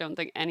most. I don't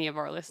think any of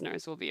our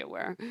listeners will be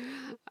aware.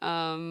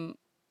 Um,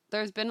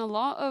 there's been a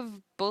lot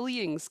of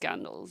bullying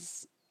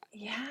scandals to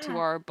Yeah.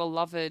 our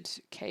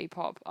beloved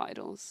K-pop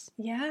idols.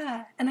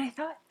 Yeah. And I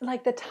thought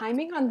like the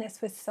timing on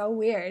this was so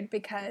weird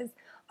because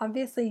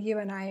obviously you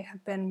and I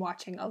have been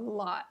watching a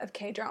lot of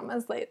K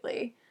dramas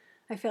lately.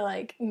 I feel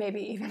like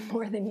maybe even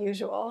more than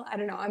usual. I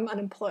don't know. I'm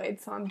unemployed,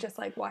 so I'm just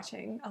like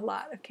watching a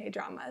lot of K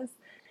dramas.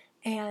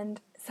 And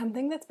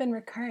something that's been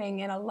recurring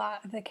in a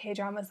lot of the K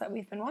dramas that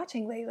we've been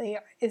watching lately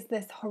is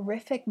this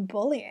horrific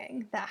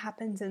bullying that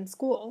happens in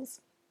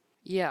schools.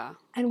 Yeah,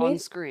 And on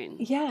we've, screen.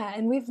 yeah,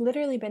 and we've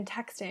literally been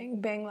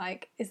texting, being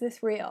like, is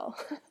this real?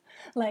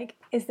 Like,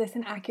 is this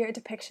an accurate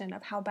depiction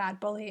of how bad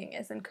bullying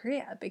is in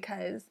Korea?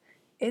 Because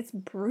it's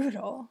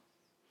brutal.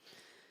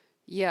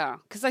 Yeah,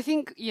 because I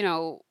think,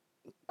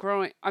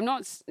 growing, I'm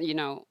not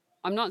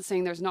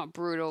saying there's not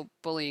brutal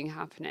bullying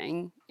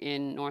happening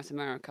in North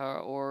America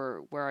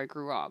or where I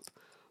grew up,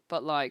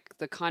 but like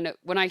the kind of,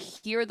 when I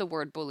hear the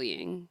word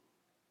bullying,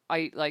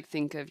 I like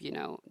think of,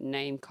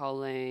 name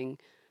calling,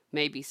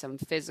 maybe some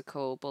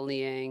physical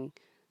bullying,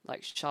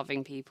 like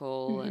shoving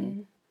people and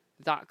Mm-hmm.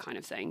 that kind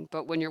of thing.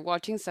 But when you're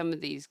watching some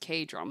of these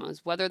K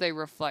dramas, whether they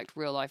reflect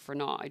real life or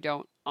not, I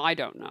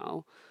don't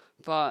know,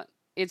 but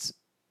it's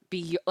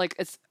like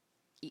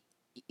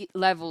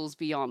levels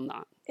beyond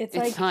that. It's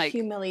It's like like,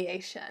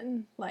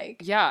 humiliation.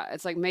 Like, yeah,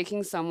 it's like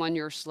making someone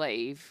your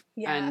slave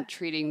yeah, and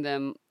treating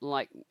them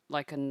like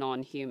a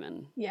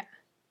non-human. yeah.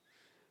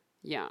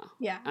 Yeah.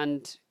 Yeah.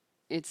 And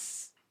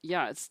it's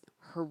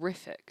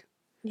horrific.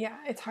 Yeah,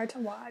 it's hard to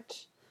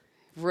watch.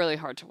 Really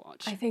hard to I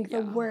watch. think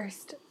Yeah.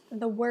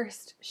 the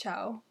worst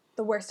show,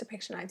 the worst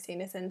depiction I've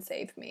seen is in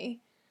Save Me.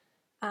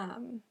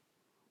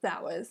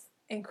 That was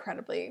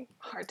incredibly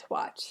hard to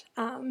watch.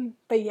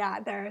 But yeah,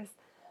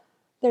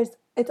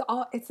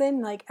 it's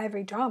in like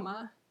every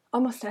drama,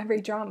 almost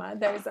every drama.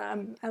 There's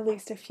at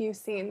least a few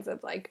scenes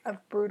of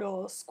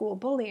brutal school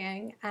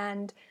bullying,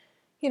 and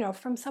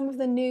from some of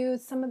the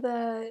news, some of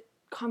the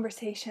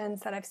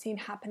conversations that I've seen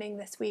happening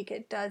this week,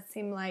 it does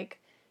seem like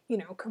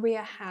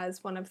Korea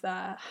has one of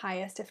the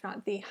highest, if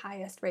not the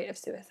highest, rate of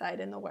suicide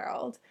in the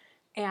world.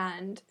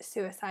 And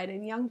suicide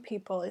in young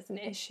people is an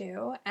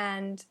issue,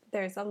 and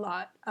there's a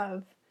lot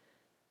of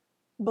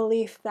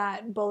belief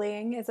that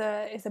bullying is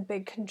a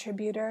big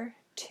contributor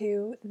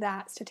to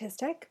that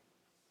statistic.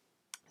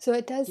 So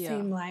it does Yeah.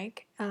 seem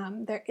like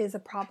there is a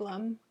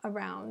problem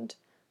around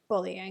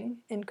bullying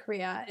in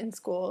Korea in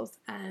schools,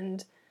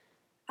 and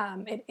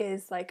it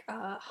is like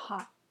a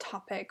hot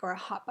topic or a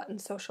hot button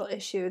social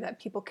issue that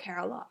people care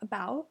a lot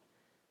about.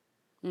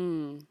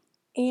 Mm.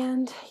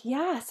 And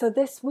yeah, so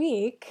this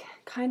week,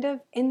 kind of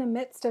in the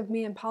midst of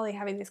me and Polly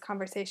having these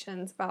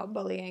conversations about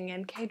bullying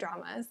and K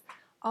dramas,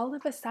 all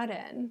of a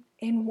sudden,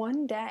 in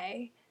one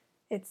day,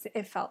 it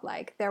felt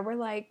like there were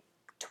like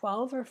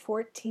 12 or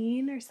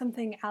 14 or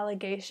something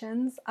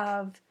allegations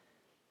of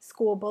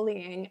school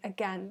bullying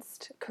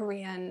against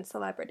Korean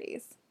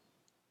celebrities.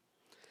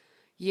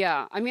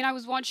 Yeah. I mean, I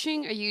was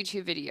watching a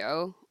YouTube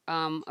video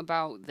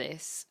about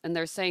this, and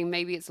they're saying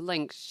maybe it's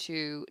linked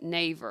to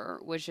Naver,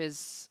 which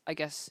is, I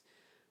guess,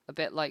 a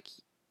bit like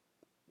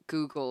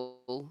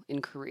Google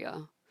in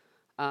Korea,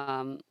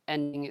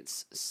 ending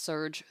its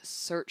surge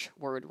search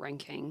word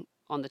ranking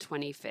on the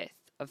 25th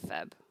of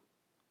Feb,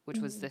 which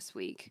was Mm. this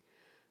week.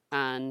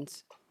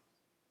 And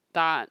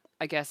that,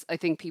 I guess, I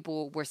think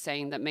people were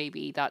saying that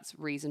maybe that's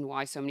reason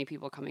why so many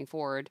people are coming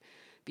forward,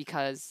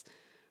 because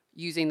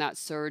using that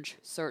surge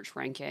search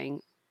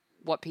ranking,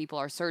 what people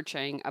are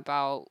searching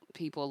about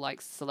people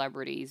like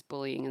celebrities,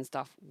 bullying and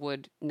stuff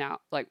would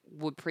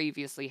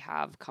previously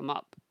have come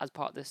up as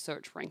part of this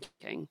search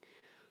ranking.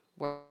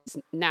 Whereas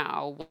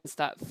now, once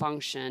that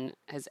function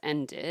has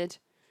ended,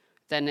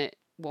 then it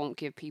won't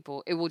give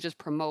people, it will just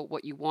promote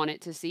what you want it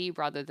to see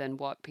rather than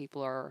what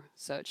people are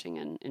searching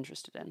and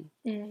interested in.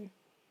 Mm.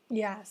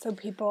 Yeah, so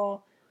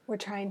people were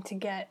trying to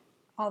get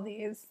all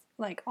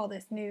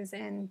this news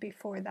in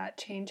before that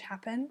change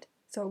happened,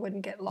 so it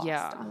wouldn't get lost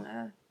Yeah. on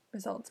the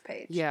results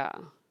page. Yeah.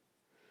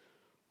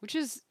 Which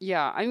is,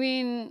 yeah, I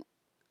mean,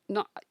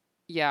 not,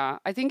 yeah,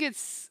 I think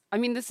I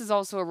mean, this is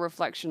also a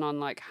reflection on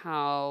like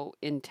how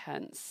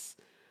intense,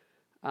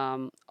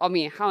 I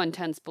mean, how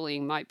intense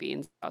bullying might be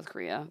in South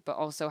Korea, but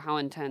also how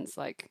intense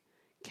like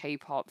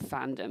K-pop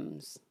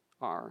fandoms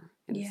are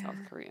in South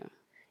Yeah. Korea. And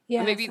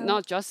Yeah, maybe so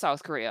not just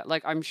South Korea.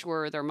 Like, I'm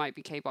sure there might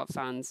be K-pop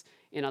fans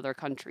in other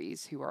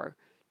countries who are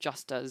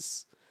just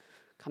as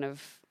kind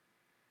of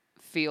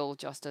feel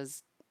just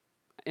as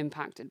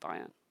impacted by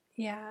it.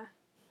 yeah.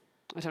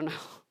 I don't know.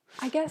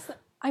 I guess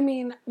I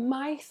mean,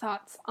 my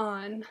thoughts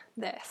on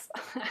this.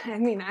 I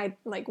mean, I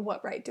like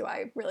what right do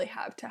I really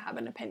have to have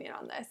an opinion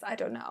on this? I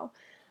don't know.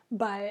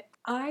 But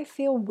I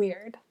feel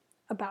weird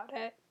about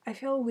it. I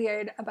feel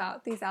weird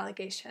about these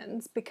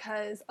allegations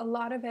because a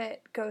lot of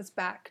it goes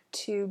back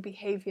to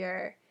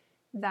behavior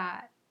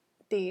that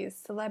these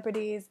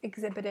celebrities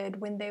exhibited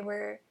when they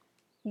were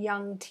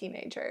young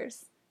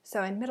teenagers.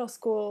 So in middle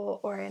school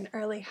or in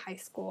early high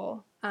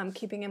school,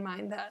 keeping in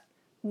mind that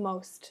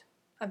most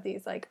of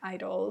these like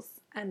idols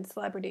and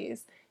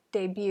celebrities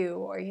debut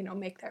or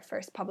make their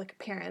first public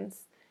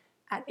appearance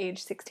at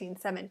age 16,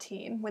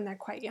 17 when they're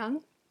quite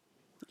young.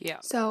 Yeah.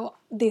 So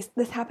this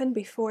happened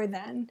before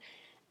then,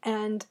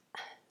 and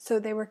so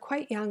they were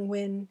quite young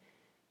when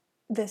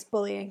this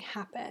bullying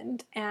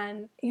happened.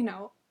 And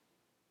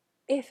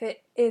if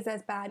it is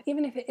as bad,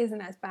 even if it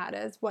isn't as bad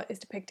as what is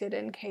depicted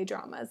in K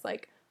dramas,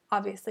 like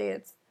obviously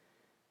it's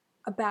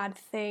a bad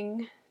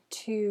thing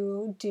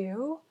to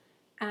do,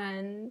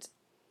 and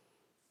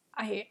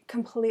I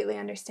completely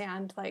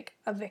understand like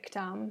a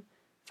victim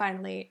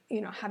finally,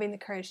 having the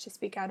courage to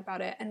speak out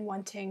about it and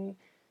wanting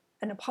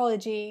an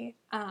apology.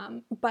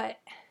 But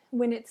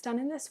when it's done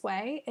in this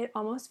way, it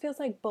almost feels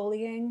like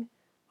bullying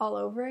all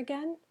over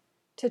again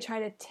to try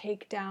to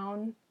take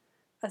down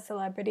a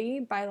celebrity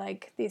by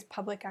like these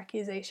public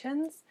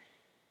accusations.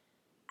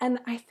 And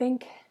I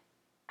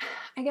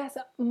guess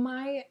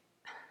my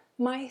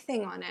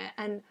thing on it,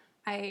 and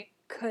I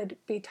could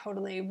be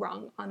totally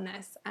wrong on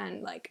this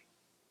and like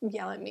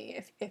yell at me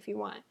if you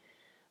want,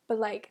 but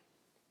like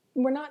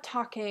we're not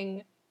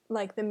talking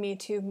like the Me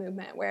Too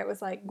movement where it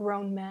was like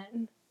grown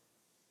men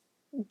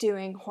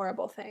doing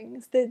horrible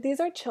things. These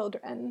are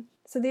children.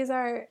 So these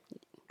are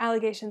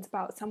allegations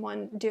about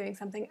someone doing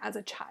something as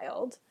a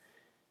child.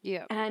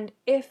 Yeah. And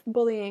if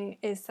bullying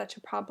is such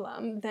a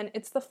problem, then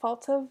it's the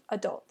fault of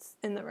adults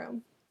in the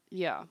room.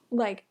 Yeah.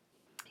 Like,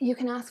 you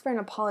can ask for an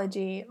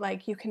apology.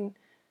 Like,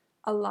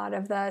 a lot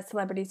of the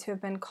celebrities who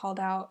have been called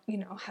out,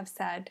 have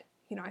said,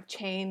 I've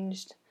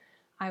changed.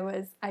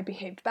 I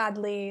behaved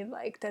badly,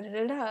 like da da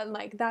da da.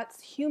 Like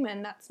that's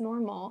human, that's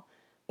normal.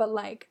 But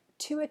like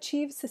to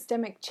achieve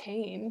systemic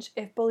change,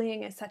 if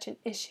bullying is such an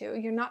issue,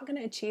 you're not going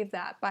to achieve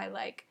that by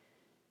like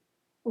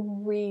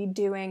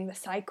redoing the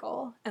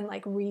cycle and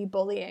like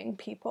re-bullying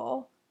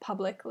people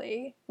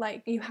publicly.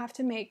 Like you have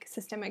to make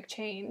systemic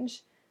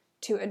change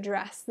to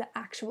address the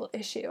actual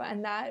issue,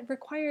 and that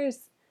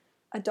requires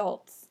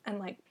adults and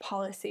like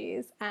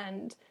policies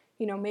and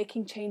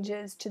making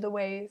changes to the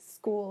way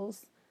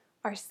schools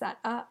are set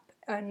up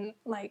and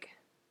like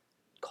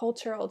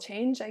cultural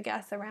change, I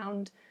guess,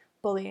 around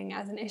bullying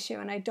as an issue.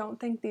 And I don't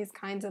think these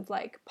kinds of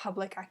like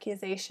public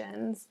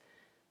accusations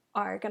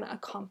are going to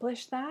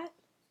accomplish that.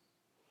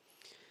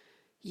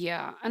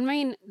 Yeah, I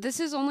mean, this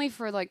is only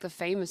for like the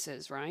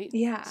famouses, right?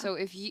 Yeah. So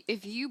if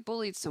you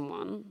bullied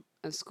someone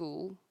at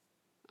school,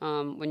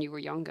 when you were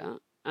younger,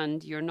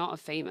 and you're not a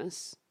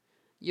famous,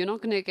 you're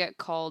not gonna get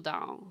called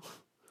out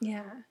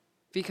Yeah.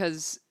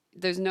 because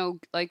there's no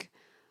like.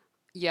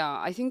 Yeah,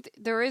 I think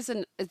there is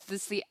it's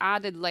this the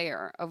added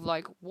layer of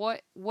like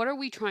what are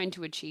we trying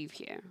to achieve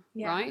here,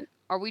 Yeah. right?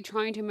 Are we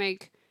trying to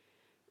make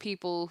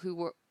people who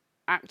were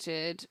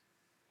acted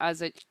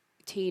as a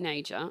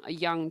teenager, a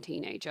young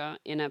teenager,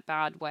 in a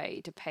bad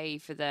way to pay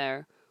for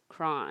their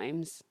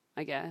crimes,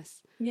 I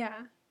guess,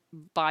 Yeah.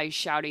 by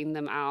shouting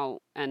them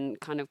out and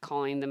kind of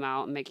calling them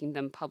out and making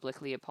them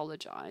publicly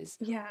apologize?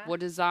 Yeah. What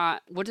does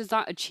that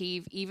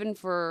achieve even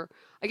for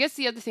I guess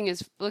the other thing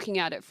is looking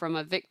at it from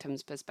a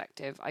victim's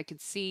perspective. I could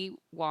see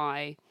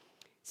why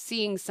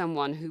seeing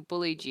someone who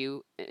bullied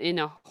you in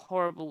a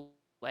horrible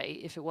way,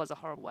 if it was a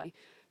horrible way,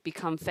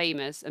 become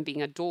famous and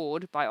being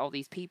adored by all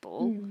these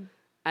people Mm.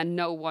 and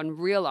no one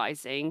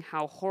realizing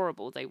how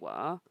horrible they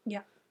were,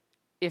 Yeah.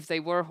 if they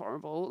were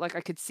horrible. Like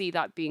I could see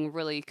that being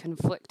really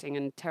conflicting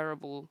and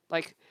terrible.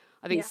 Like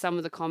I think Yeah. some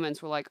of the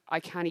comments were like, I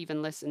can't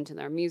even listen to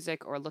their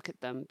music or look at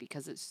them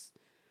because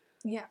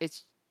Yeah.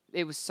 it's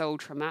it was so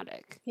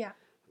traumatic. Yeah.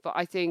 But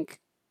I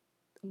think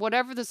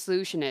whatever the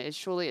solution is,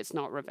 surely it's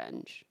not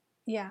revenge.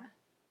 Yeah.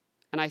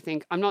 And I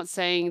think I'm not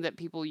saying that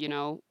people,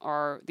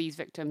 are these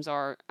victims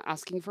are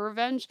asking for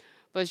revenge,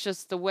 but it's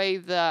just the way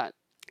that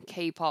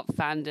K-pop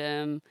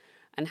fandom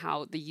and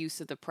how the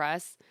use of the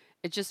press,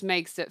 it just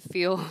makes it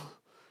feel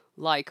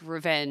like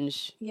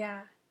revenge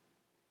Yeah.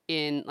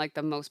 in like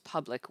the most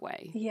public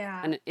way.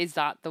 Yeah. And is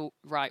that the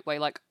right way?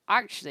 Like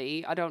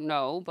actually, I don't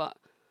know, but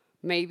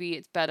maybe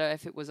it's better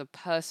if it was a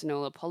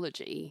personal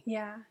apology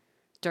Yeah.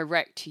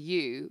 direct to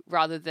you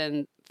rather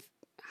than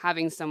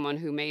having someone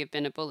who may have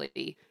been a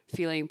bully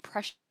feeling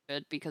pressured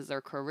because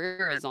their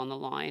career is on the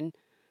line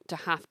to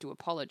have to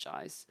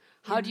apologize.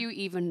 How Yeah. do you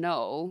even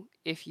know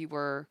if you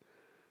were,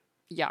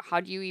 yeah,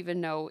 how do you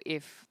even know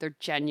if they're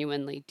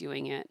genuinely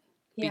doing it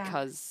Yeah.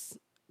 because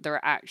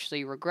they're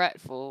actually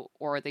regretful,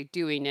 or are they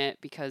doing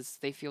it because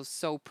they feel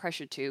so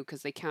pressured to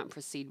because they can't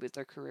proceed with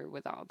their career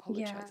without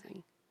Yeah.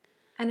 apologizing?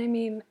 And I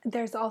mean,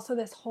 there's also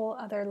this whole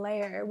other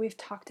layer. We've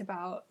talked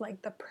about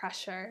like the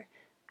pressure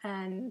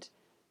and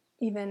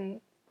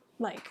even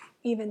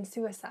even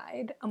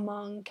suicide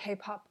among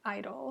K-pop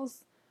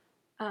idols.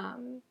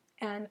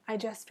 And I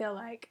just feel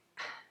like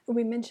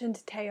we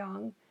mentioned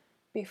Taeyong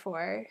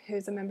before,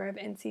 who's a member of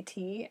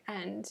NCT,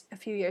 and a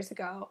few years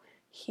ago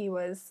he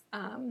was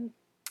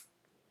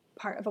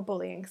part of a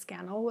bullying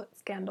scandal.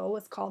 Scandal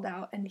was called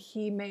out, and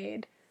he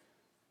made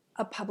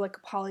a public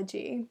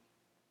apology.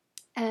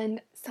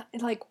 And so,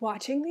 like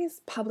watching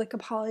these public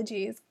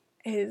apologies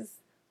is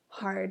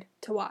hard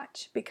to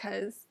watch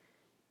because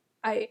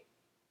I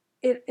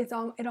it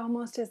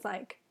almost is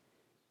like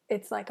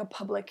it's like a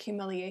public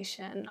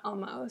humiliation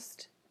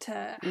almost to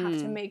have to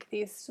Mm, make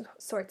these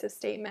sorts of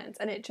statements,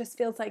 and it just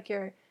feels like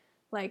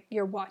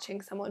you're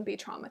watching someone be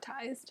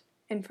traumatized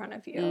in front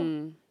of you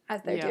mm,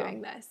 as they're yeah.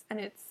 doing this, and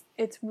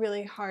it's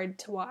really hard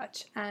to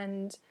watch.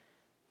 And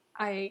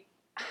I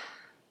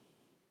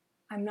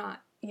I'm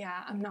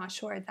not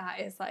sure that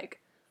is like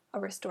a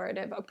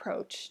restorative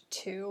approach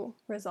to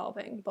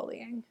resolving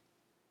bullying.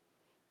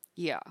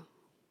 Yeah.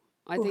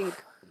 I Oof.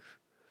 think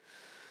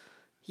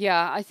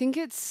Yeah, I think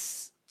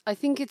it's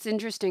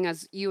interesting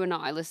as you and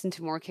I listen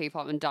to more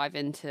K-pop and dive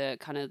into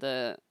kind of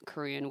the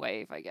Korean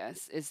wave, I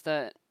guess, is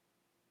that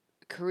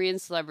Korean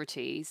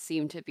celebrities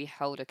seem to be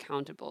held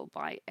accountable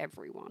by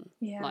everyone,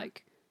 Yeah.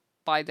 like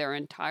by their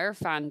entire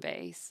fan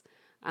base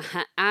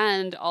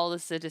and all the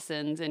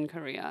citizens in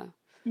Korea.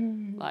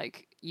 Mm.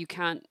 Like you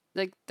can't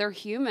like they're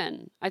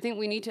human. I think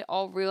we need to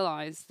all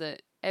realize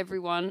that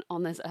everyone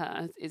on this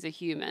earth is a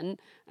human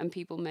and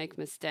people make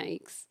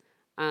mistakes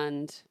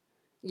and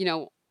you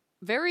know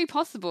very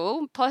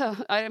possible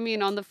I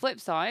mean on the flip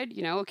side,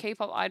 a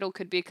K-pop idol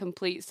could be a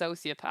complete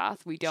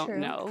sociopath. We don't True.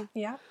 know.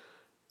 Yeah.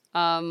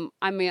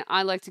 I mean,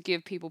 I like to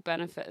give people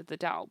benefit of the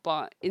doubt,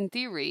 but in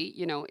theory,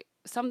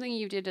 something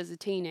you did as a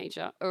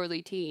teenager,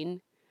 early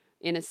teen,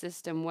 in a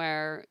system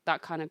where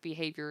that kind of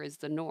behavior is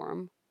the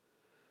norm,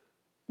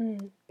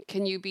 Mm.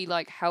 can you be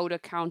like held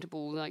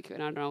accountable like I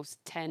don't know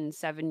 10,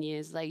 7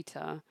 years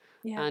later,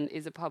 Yeah. and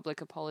is a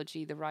public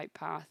apology the right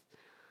path?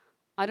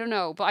 I don't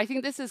know, but I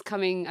think this is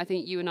coming. I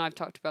think you and I have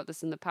talked about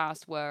this in the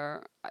past,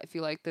 where I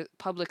feel like the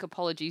public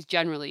apologies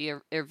generally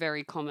are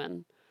very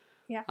common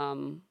Yeah.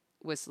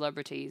 with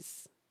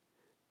celebrities.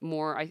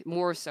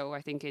 More so,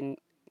 I think, in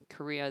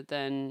Korea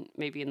than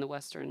maybe in the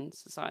Western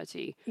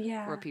society, where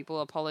Yeah.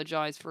 people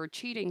apologize for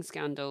cheating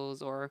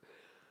scandals or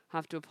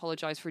have to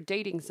apologize for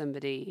dating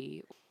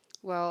somebody.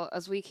 Well,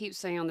 as we keep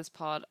saying on this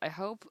pod, I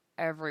hope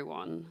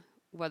everyone,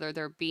 whether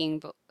they're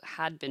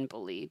had been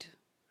bullied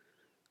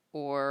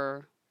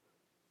or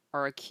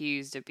are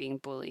accused of being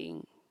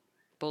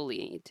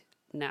bullied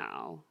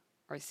now,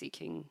 are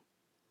seeking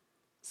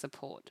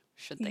support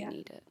should they Yeah.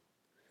 need it.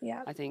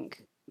 Yeah. I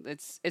think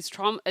it's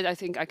trauma. I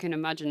think I can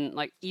imagine,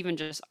 like, even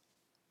just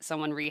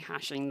someone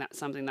rehashing that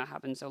something that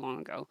happened so long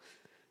ago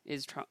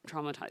is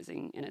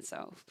traumatizing in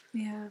itself.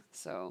 Yeah.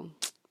 So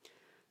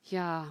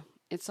yeah,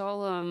 it's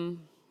all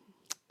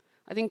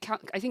I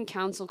think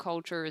cancel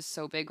culture is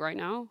so big right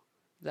now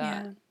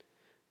that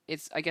Yeah.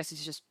 I guess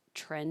it's just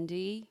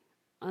trendy,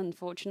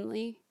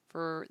 unfortunately,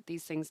 for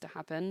these things to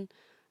happen.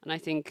 And I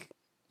think,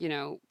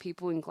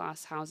 people in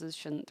glass houses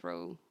shouldn't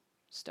throw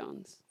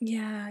stones.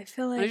 Yeah. I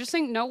feel And I just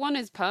like, think no one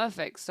is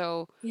perfect.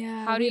 So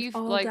yeah, how do we've you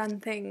all like done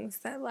things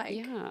that, like,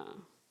 yeah.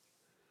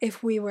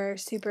 if we were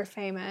super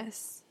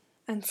famous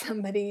and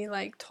somebody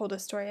like told a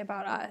story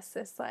about us,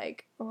 it's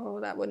like, oh,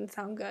 that wouldn't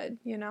sound good,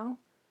 you know?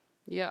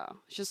 Yeah.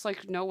 It's just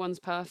like no one's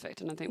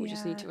perfect, and I think we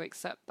just need Yeah. to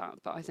accept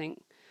that. But I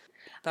think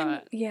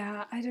that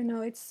Yeah, I don't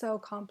know. It's so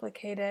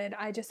complicated.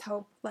 I just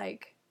hope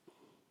like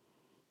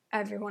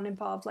everyone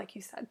involved, like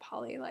you said,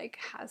 Polly, like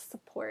has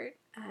support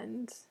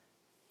and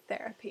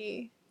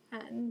therapy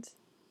and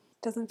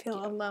doesn't feel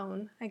yeah.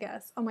 alone, I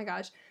guess. Oh my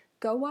gosh.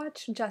 Go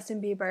watch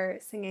Justin Bieber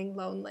singing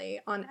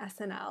Lonely on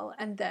SNL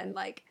and then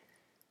like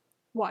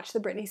watch the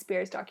Britney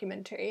Spears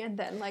documentary and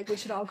then like we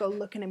should all go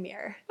look in a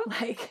mirror.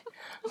 Like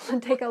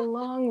take a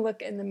long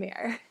look in the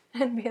mirror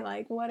and be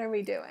like, what are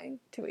we doing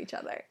to each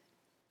other?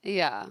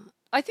 Yeah.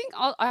 I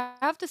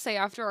have to say,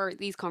 after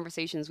these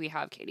conversations we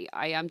have, Katie,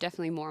 I am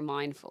definitely more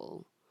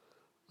mindful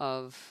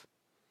of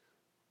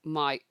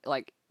my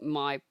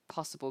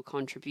possible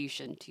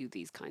contribution to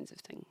these kinds of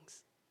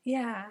things.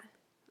 Yeah.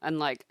 And,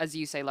 like, as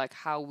you say, like,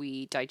 how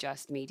we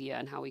digest media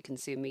and how we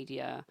consume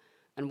media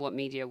and what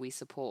media we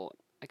support,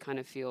 I kind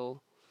of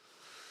feel,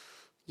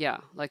 yeah,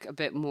 like a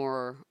bit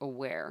more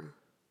aware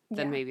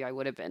than Yeah. maybe I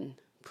would have been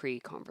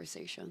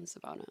pre-conversations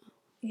about it.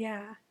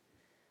 Yeah.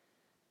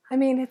 I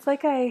mean, it's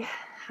like I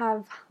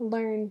have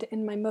learned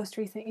in my most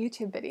recent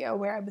YouTube video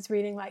where I was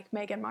reading like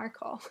Meghan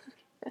Markle.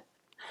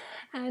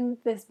 And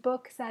this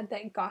book said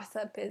that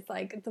gossip is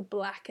like the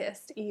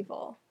blackest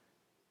evil,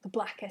 the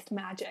blackest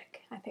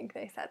magic. I think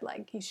they said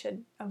like you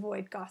should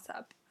avoid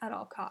gossip at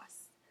all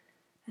costs.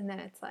 And then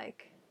it's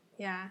like,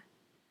 yeah,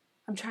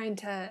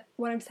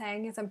 what I'm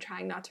saying is I'm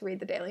trying not to read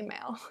the Daily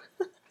Mail.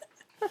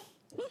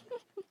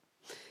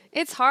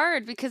 It's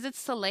hard because it's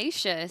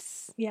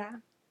salacious. Yeah.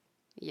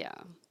 Yeah,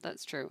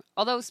 that's true.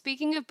 Although,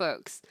 speaking of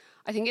books,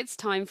 I think it's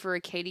time for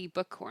a Katie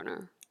book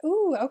corner.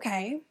 Ooh,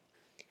 okay.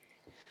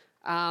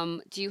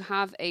 Do you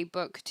have a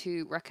book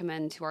to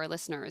recommend to our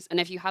listeners? And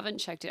if you haven't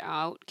checked it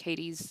out,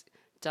 Katie's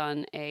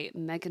done a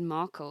Meghan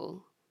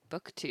Markle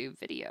booktube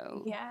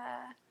video.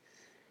 Yeah.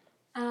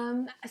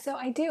 So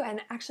I do, and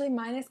actually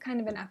mine is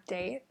kind of an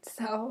update.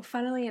 So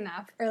funnily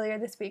enough, earlier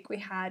this week we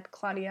had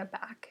Claudia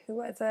back, who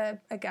was a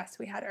guest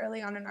we had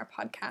early on in our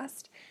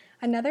podcast.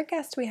 Another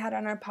guest we had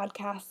on our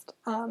podcast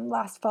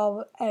last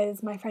fall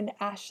is my friend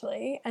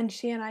Ashley, and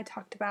she and I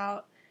talked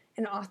about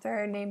an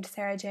author named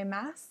Sarah J.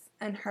 Maas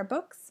and her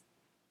books.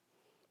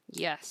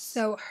 Yes.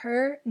 So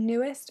her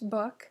newest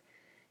book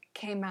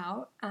came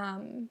out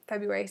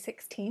February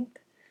 16th.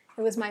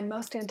 It was my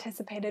most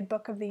anticipated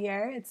book of the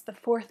year. It's the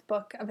fourth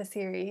book of a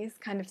series,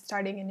 kind of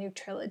starting a new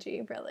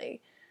trilogy, really.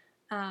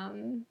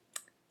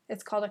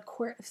 It's called A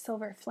Court of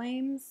Silver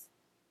Flames.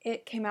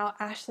 It came out,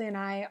 Ashley and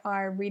I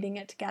are reading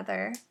it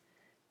together,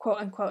 quote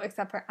unquote,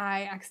 except for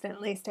I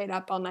accidentally stayed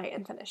up all night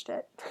and finished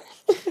it.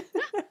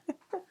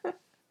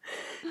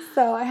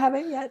 So I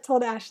haven't yet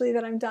told Ashley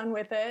that I'm done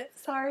with it.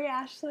 Sorry,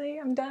 Ashley,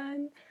 I'm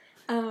done.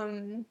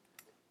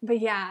 But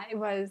yeah, it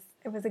was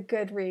a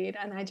good read,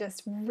 and I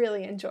just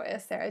really enjoy a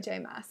Sarah J.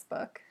 Maas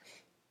book.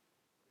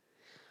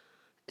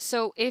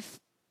 So, if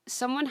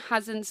someone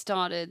hasn't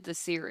started the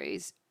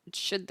series,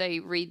 should they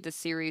read the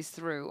series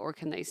through, or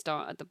can they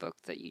start at the book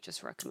that you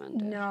just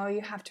recommended? No,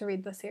 you have to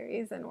read the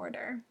series in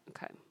order.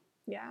 Okay.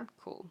 Yeah.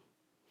 Cool.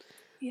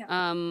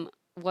 Yeah.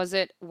 Was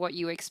it what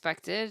you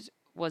expected?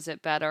 Was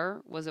it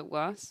better? Was it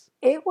worse?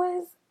 It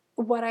was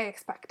what I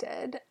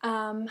expected.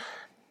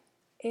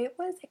 It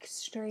was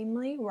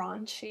extremely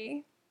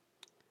raunchy.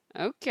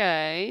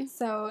 Okay.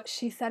 So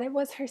she said it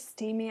was her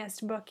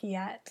steamiest book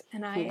yet,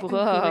 and I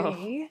Whoa.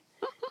 agree.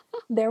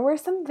 There were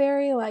some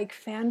very like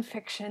fan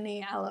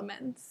fiction-y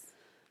elements,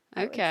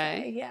 I would say.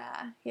 Okay.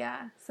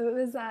 Yeah. So it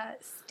was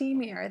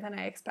steamier than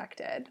I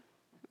expected.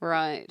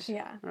 Right.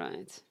 Yeah.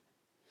 Right.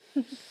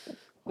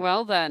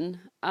 Well then,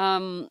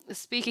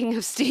 speaking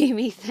of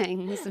steamy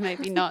things,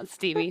 maybe not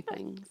steamy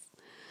things.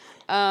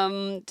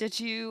 Did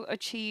you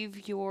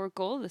achieve your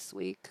goal this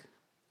week?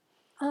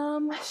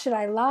 Should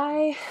I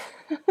lie?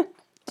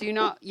 Do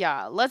not,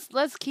 yeah,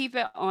 let's keep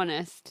it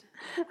honest.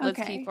 Let's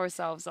keep Okay.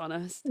 ourselves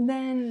honest.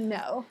 Then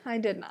no, I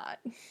did not.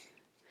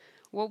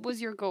 What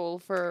was your goal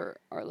for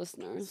our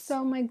listeners?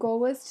 So my goal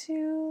was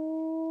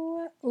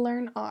to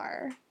learn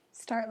R,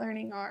 start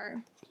learning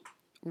R.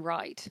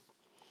 Right.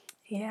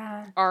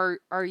 Yeah. Are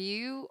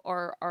you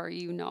or are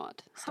you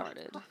not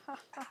started?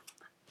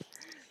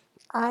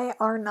 I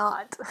are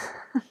not.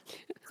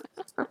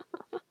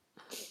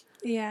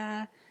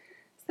 Yeah.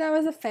 So that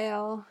was a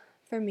fail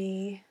for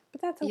me,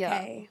 but that's Yeah.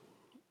 okay.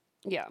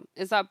 Yeah.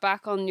 Is that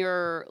back on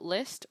your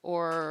list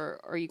or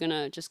are you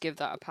gonna just give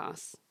that a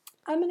pass?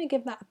 I'm going to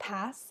give that a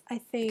pass. I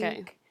Okay.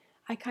 think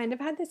I kind of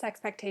had this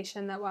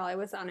expectation that while I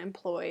was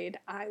unemployed,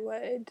 I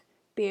would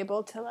be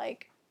able to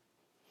like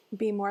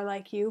be more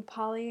like you,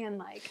 Polly, and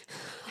like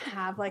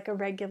have like a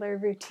regular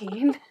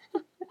routine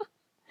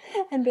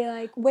and be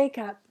like, wake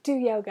up, do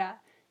yoga,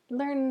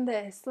 learn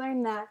this,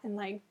 learn that, and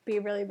like be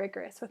really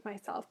rigorous with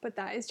myself. But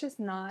that's just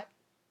not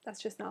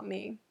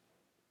me.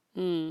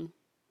 Hmm.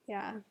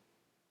 Yeah.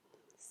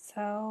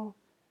 So,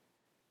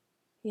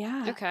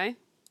 yeah, Okay.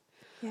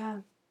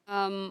 yeah.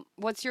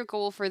 What's your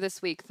goal for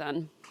this week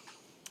then?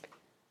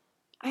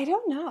 I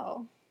don't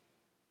know.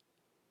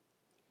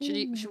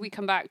 Should we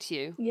come back to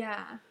you?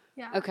 Yeah,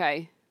 yeah.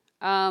 Okay.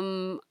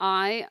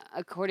 I,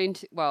 according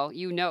to, well,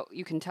 you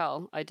can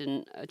tell I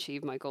didn't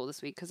achieve my goal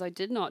this week because I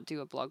did not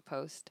do a blog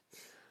post.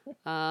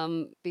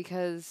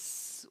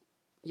 Because,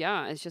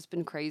 yeah, it's just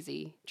been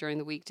crazy during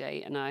the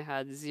weekday and I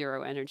had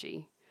zero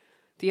energy.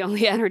 The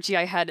only energy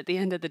I had at the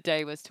end of the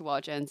day was to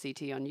watch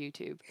NCT on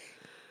YouTube.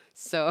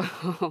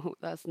 So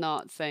that's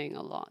not saying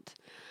a lot.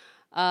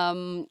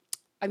 Um,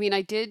 I mean,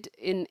 I did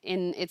in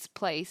its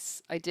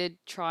place. I did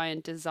try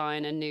and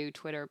design a new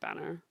Twitter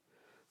banner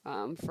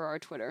for our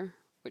Twitter,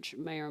 which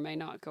may or may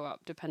not go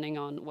up depending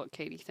on what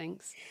Katie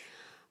thinks.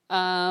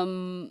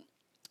 Um,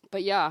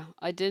 but yeah,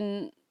 I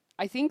didn't.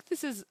 I think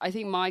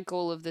my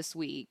goal of this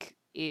week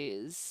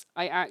is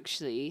I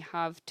actually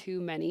have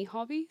too many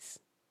hobbies.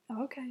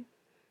 Okay.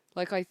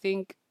 Like I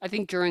think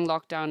during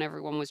lockdown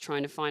everyone was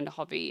trying to find a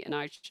hobby and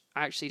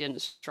actually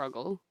didn't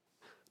struggle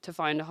to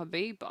find a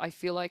hobby, but I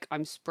feel like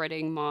I'm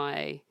spreading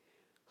my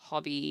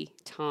hobby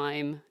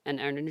time and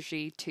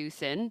energy too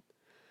thin.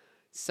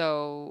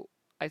 So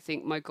I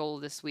think my goal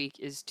this week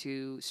is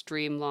to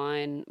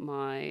streamline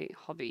my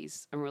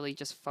hobbies and really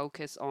just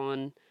focus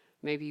on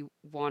maybe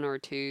one or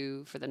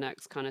two for the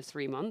next kind of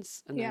 3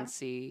 months and then Yeah.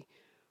 see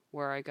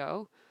where I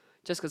go.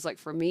 Just because, like,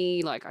 for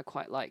me, like, I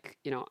quite like,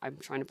 I'm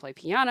trying to play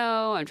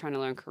piano, I'm trying to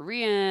learn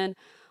Korean,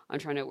 I'm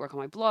trying to work on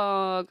my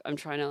blog, I'm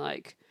trying to,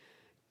 like,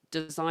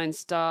 design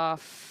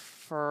stuff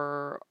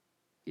for,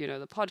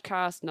 the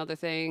podcast and other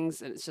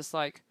things. And it's just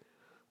like,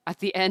 at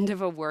the end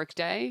of a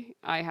workday,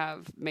 I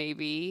have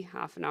maybe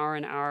half an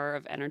hour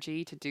of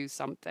energy to do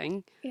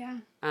something. Yeah.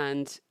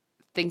 And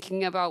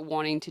thinking about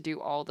wanting to do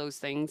all those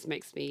things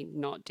makes me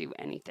not do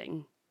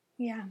anything.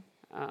 Yeah.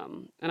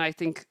 And I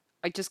think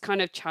I just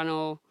kind of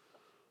channel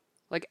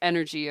like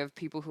energy of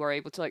people who are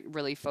able to like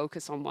really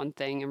focus on one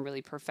thing and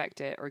really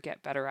perfect it or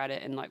get better at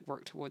it and like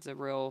work towards a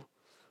real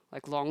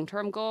like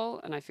long-term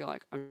goal. And I feel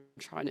like I'm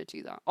trying to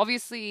do that.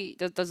 Obviously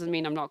that doesn't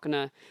mean I'm not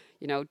gonna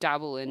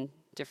dabble in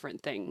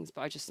different things,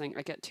 but I just think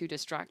I get too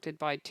distracted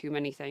by too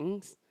many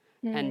things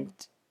and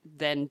Mm.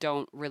 then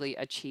don't really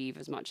achieve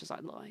as much as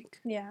I'd like.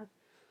 Yeah.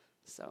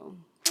 So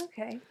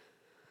Okay.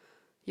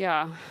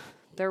 yeah,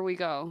 there we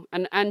go.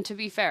 And to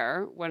be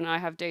fair, when I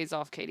have days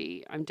off,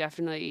 Katie, I'm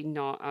definitely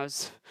not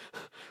as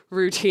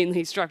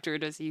routinely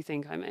structured as you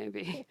think I may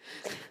be.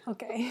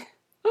 Okay.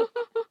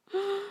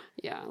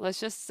 Yeah, let's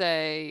just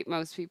say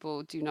most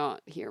people do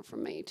not hear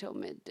from me till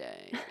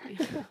midday.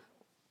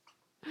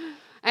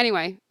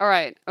 Anyway, all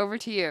right, over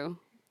to you.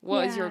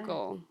 What is your Yeah.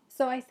 goal?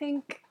 So I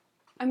think,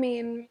 I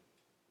mean,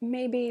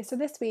 maybe, so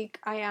this week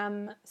I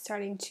am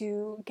starting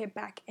to get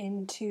back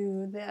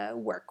into the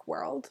work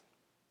world.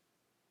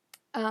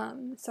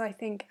 So I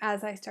think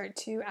as I start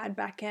to add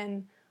back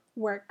in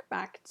work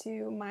back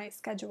to my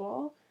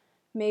schedule,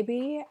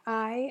 maybe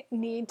I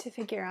need to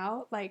figure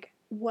out like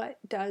what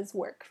does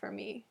work for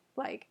me.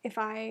 Like if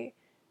I,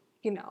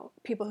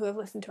 people who have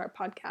listened to our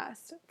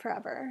podcast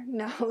forever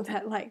know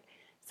that like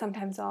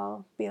sometimes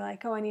I'll be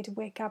like, oh, I need to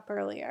wake up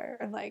earlier,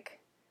 or like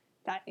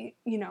that,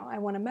 I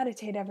want to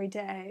meditate every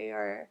day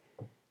or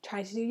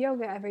try to do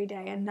yoga every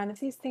day. And none of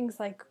these things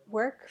like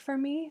work for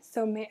me.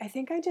 So I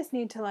think I just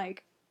need to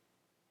like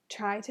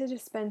try to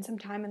just spend some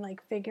time and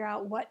like figure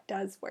out what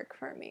does work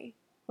for me.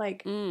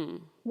 Like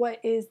Mm,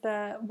 what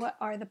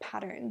are the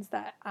patterns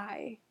that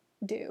I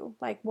do?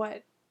 Like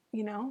what,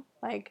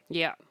 like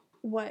yeah.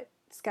 what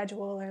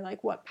schedule or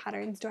like what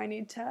patterns do I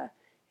need to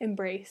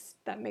embrace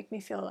that make me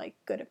feel like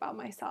good about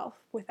myself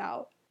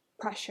without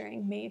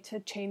pressuring me to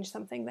change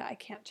something that I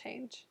can't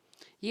change.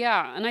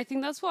 Yeah, and I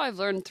think that's what I've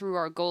learned through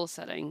our goal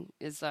setting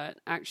is that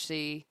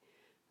actually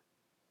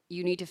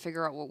you need to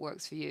figure out what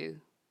works for you.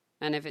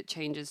 And if it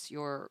changes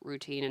your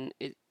routine and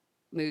it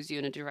moves you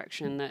in a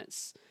direction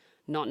that's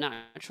not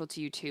natural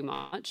to you too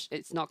much,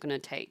 it's not going to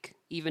take,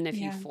 even if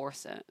you Yeah.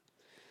 force it.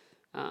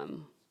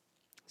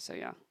 So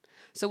yeah.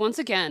 So once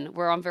again,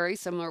 we're on very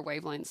similar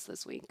wavelengths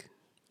this week.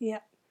 Yeah.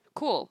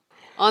 Cool.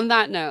 On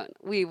that note,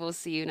 we will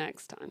see you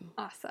next time.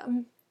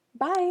 Awesome.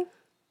 Bye.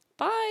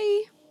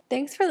 Bye.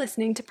 Thanks for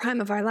listening to Prime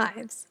of Our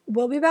Lives.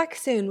 We'll be back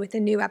soon with a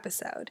new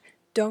episode.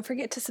 Don't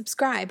forget to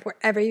subscribe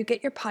wherever you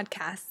get your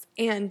podcasts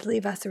and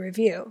leave us a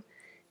review.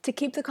 To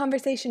keep the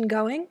conversation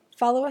going,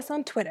 follow us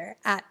on Twitter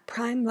at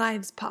Prime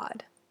Lives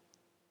Pod.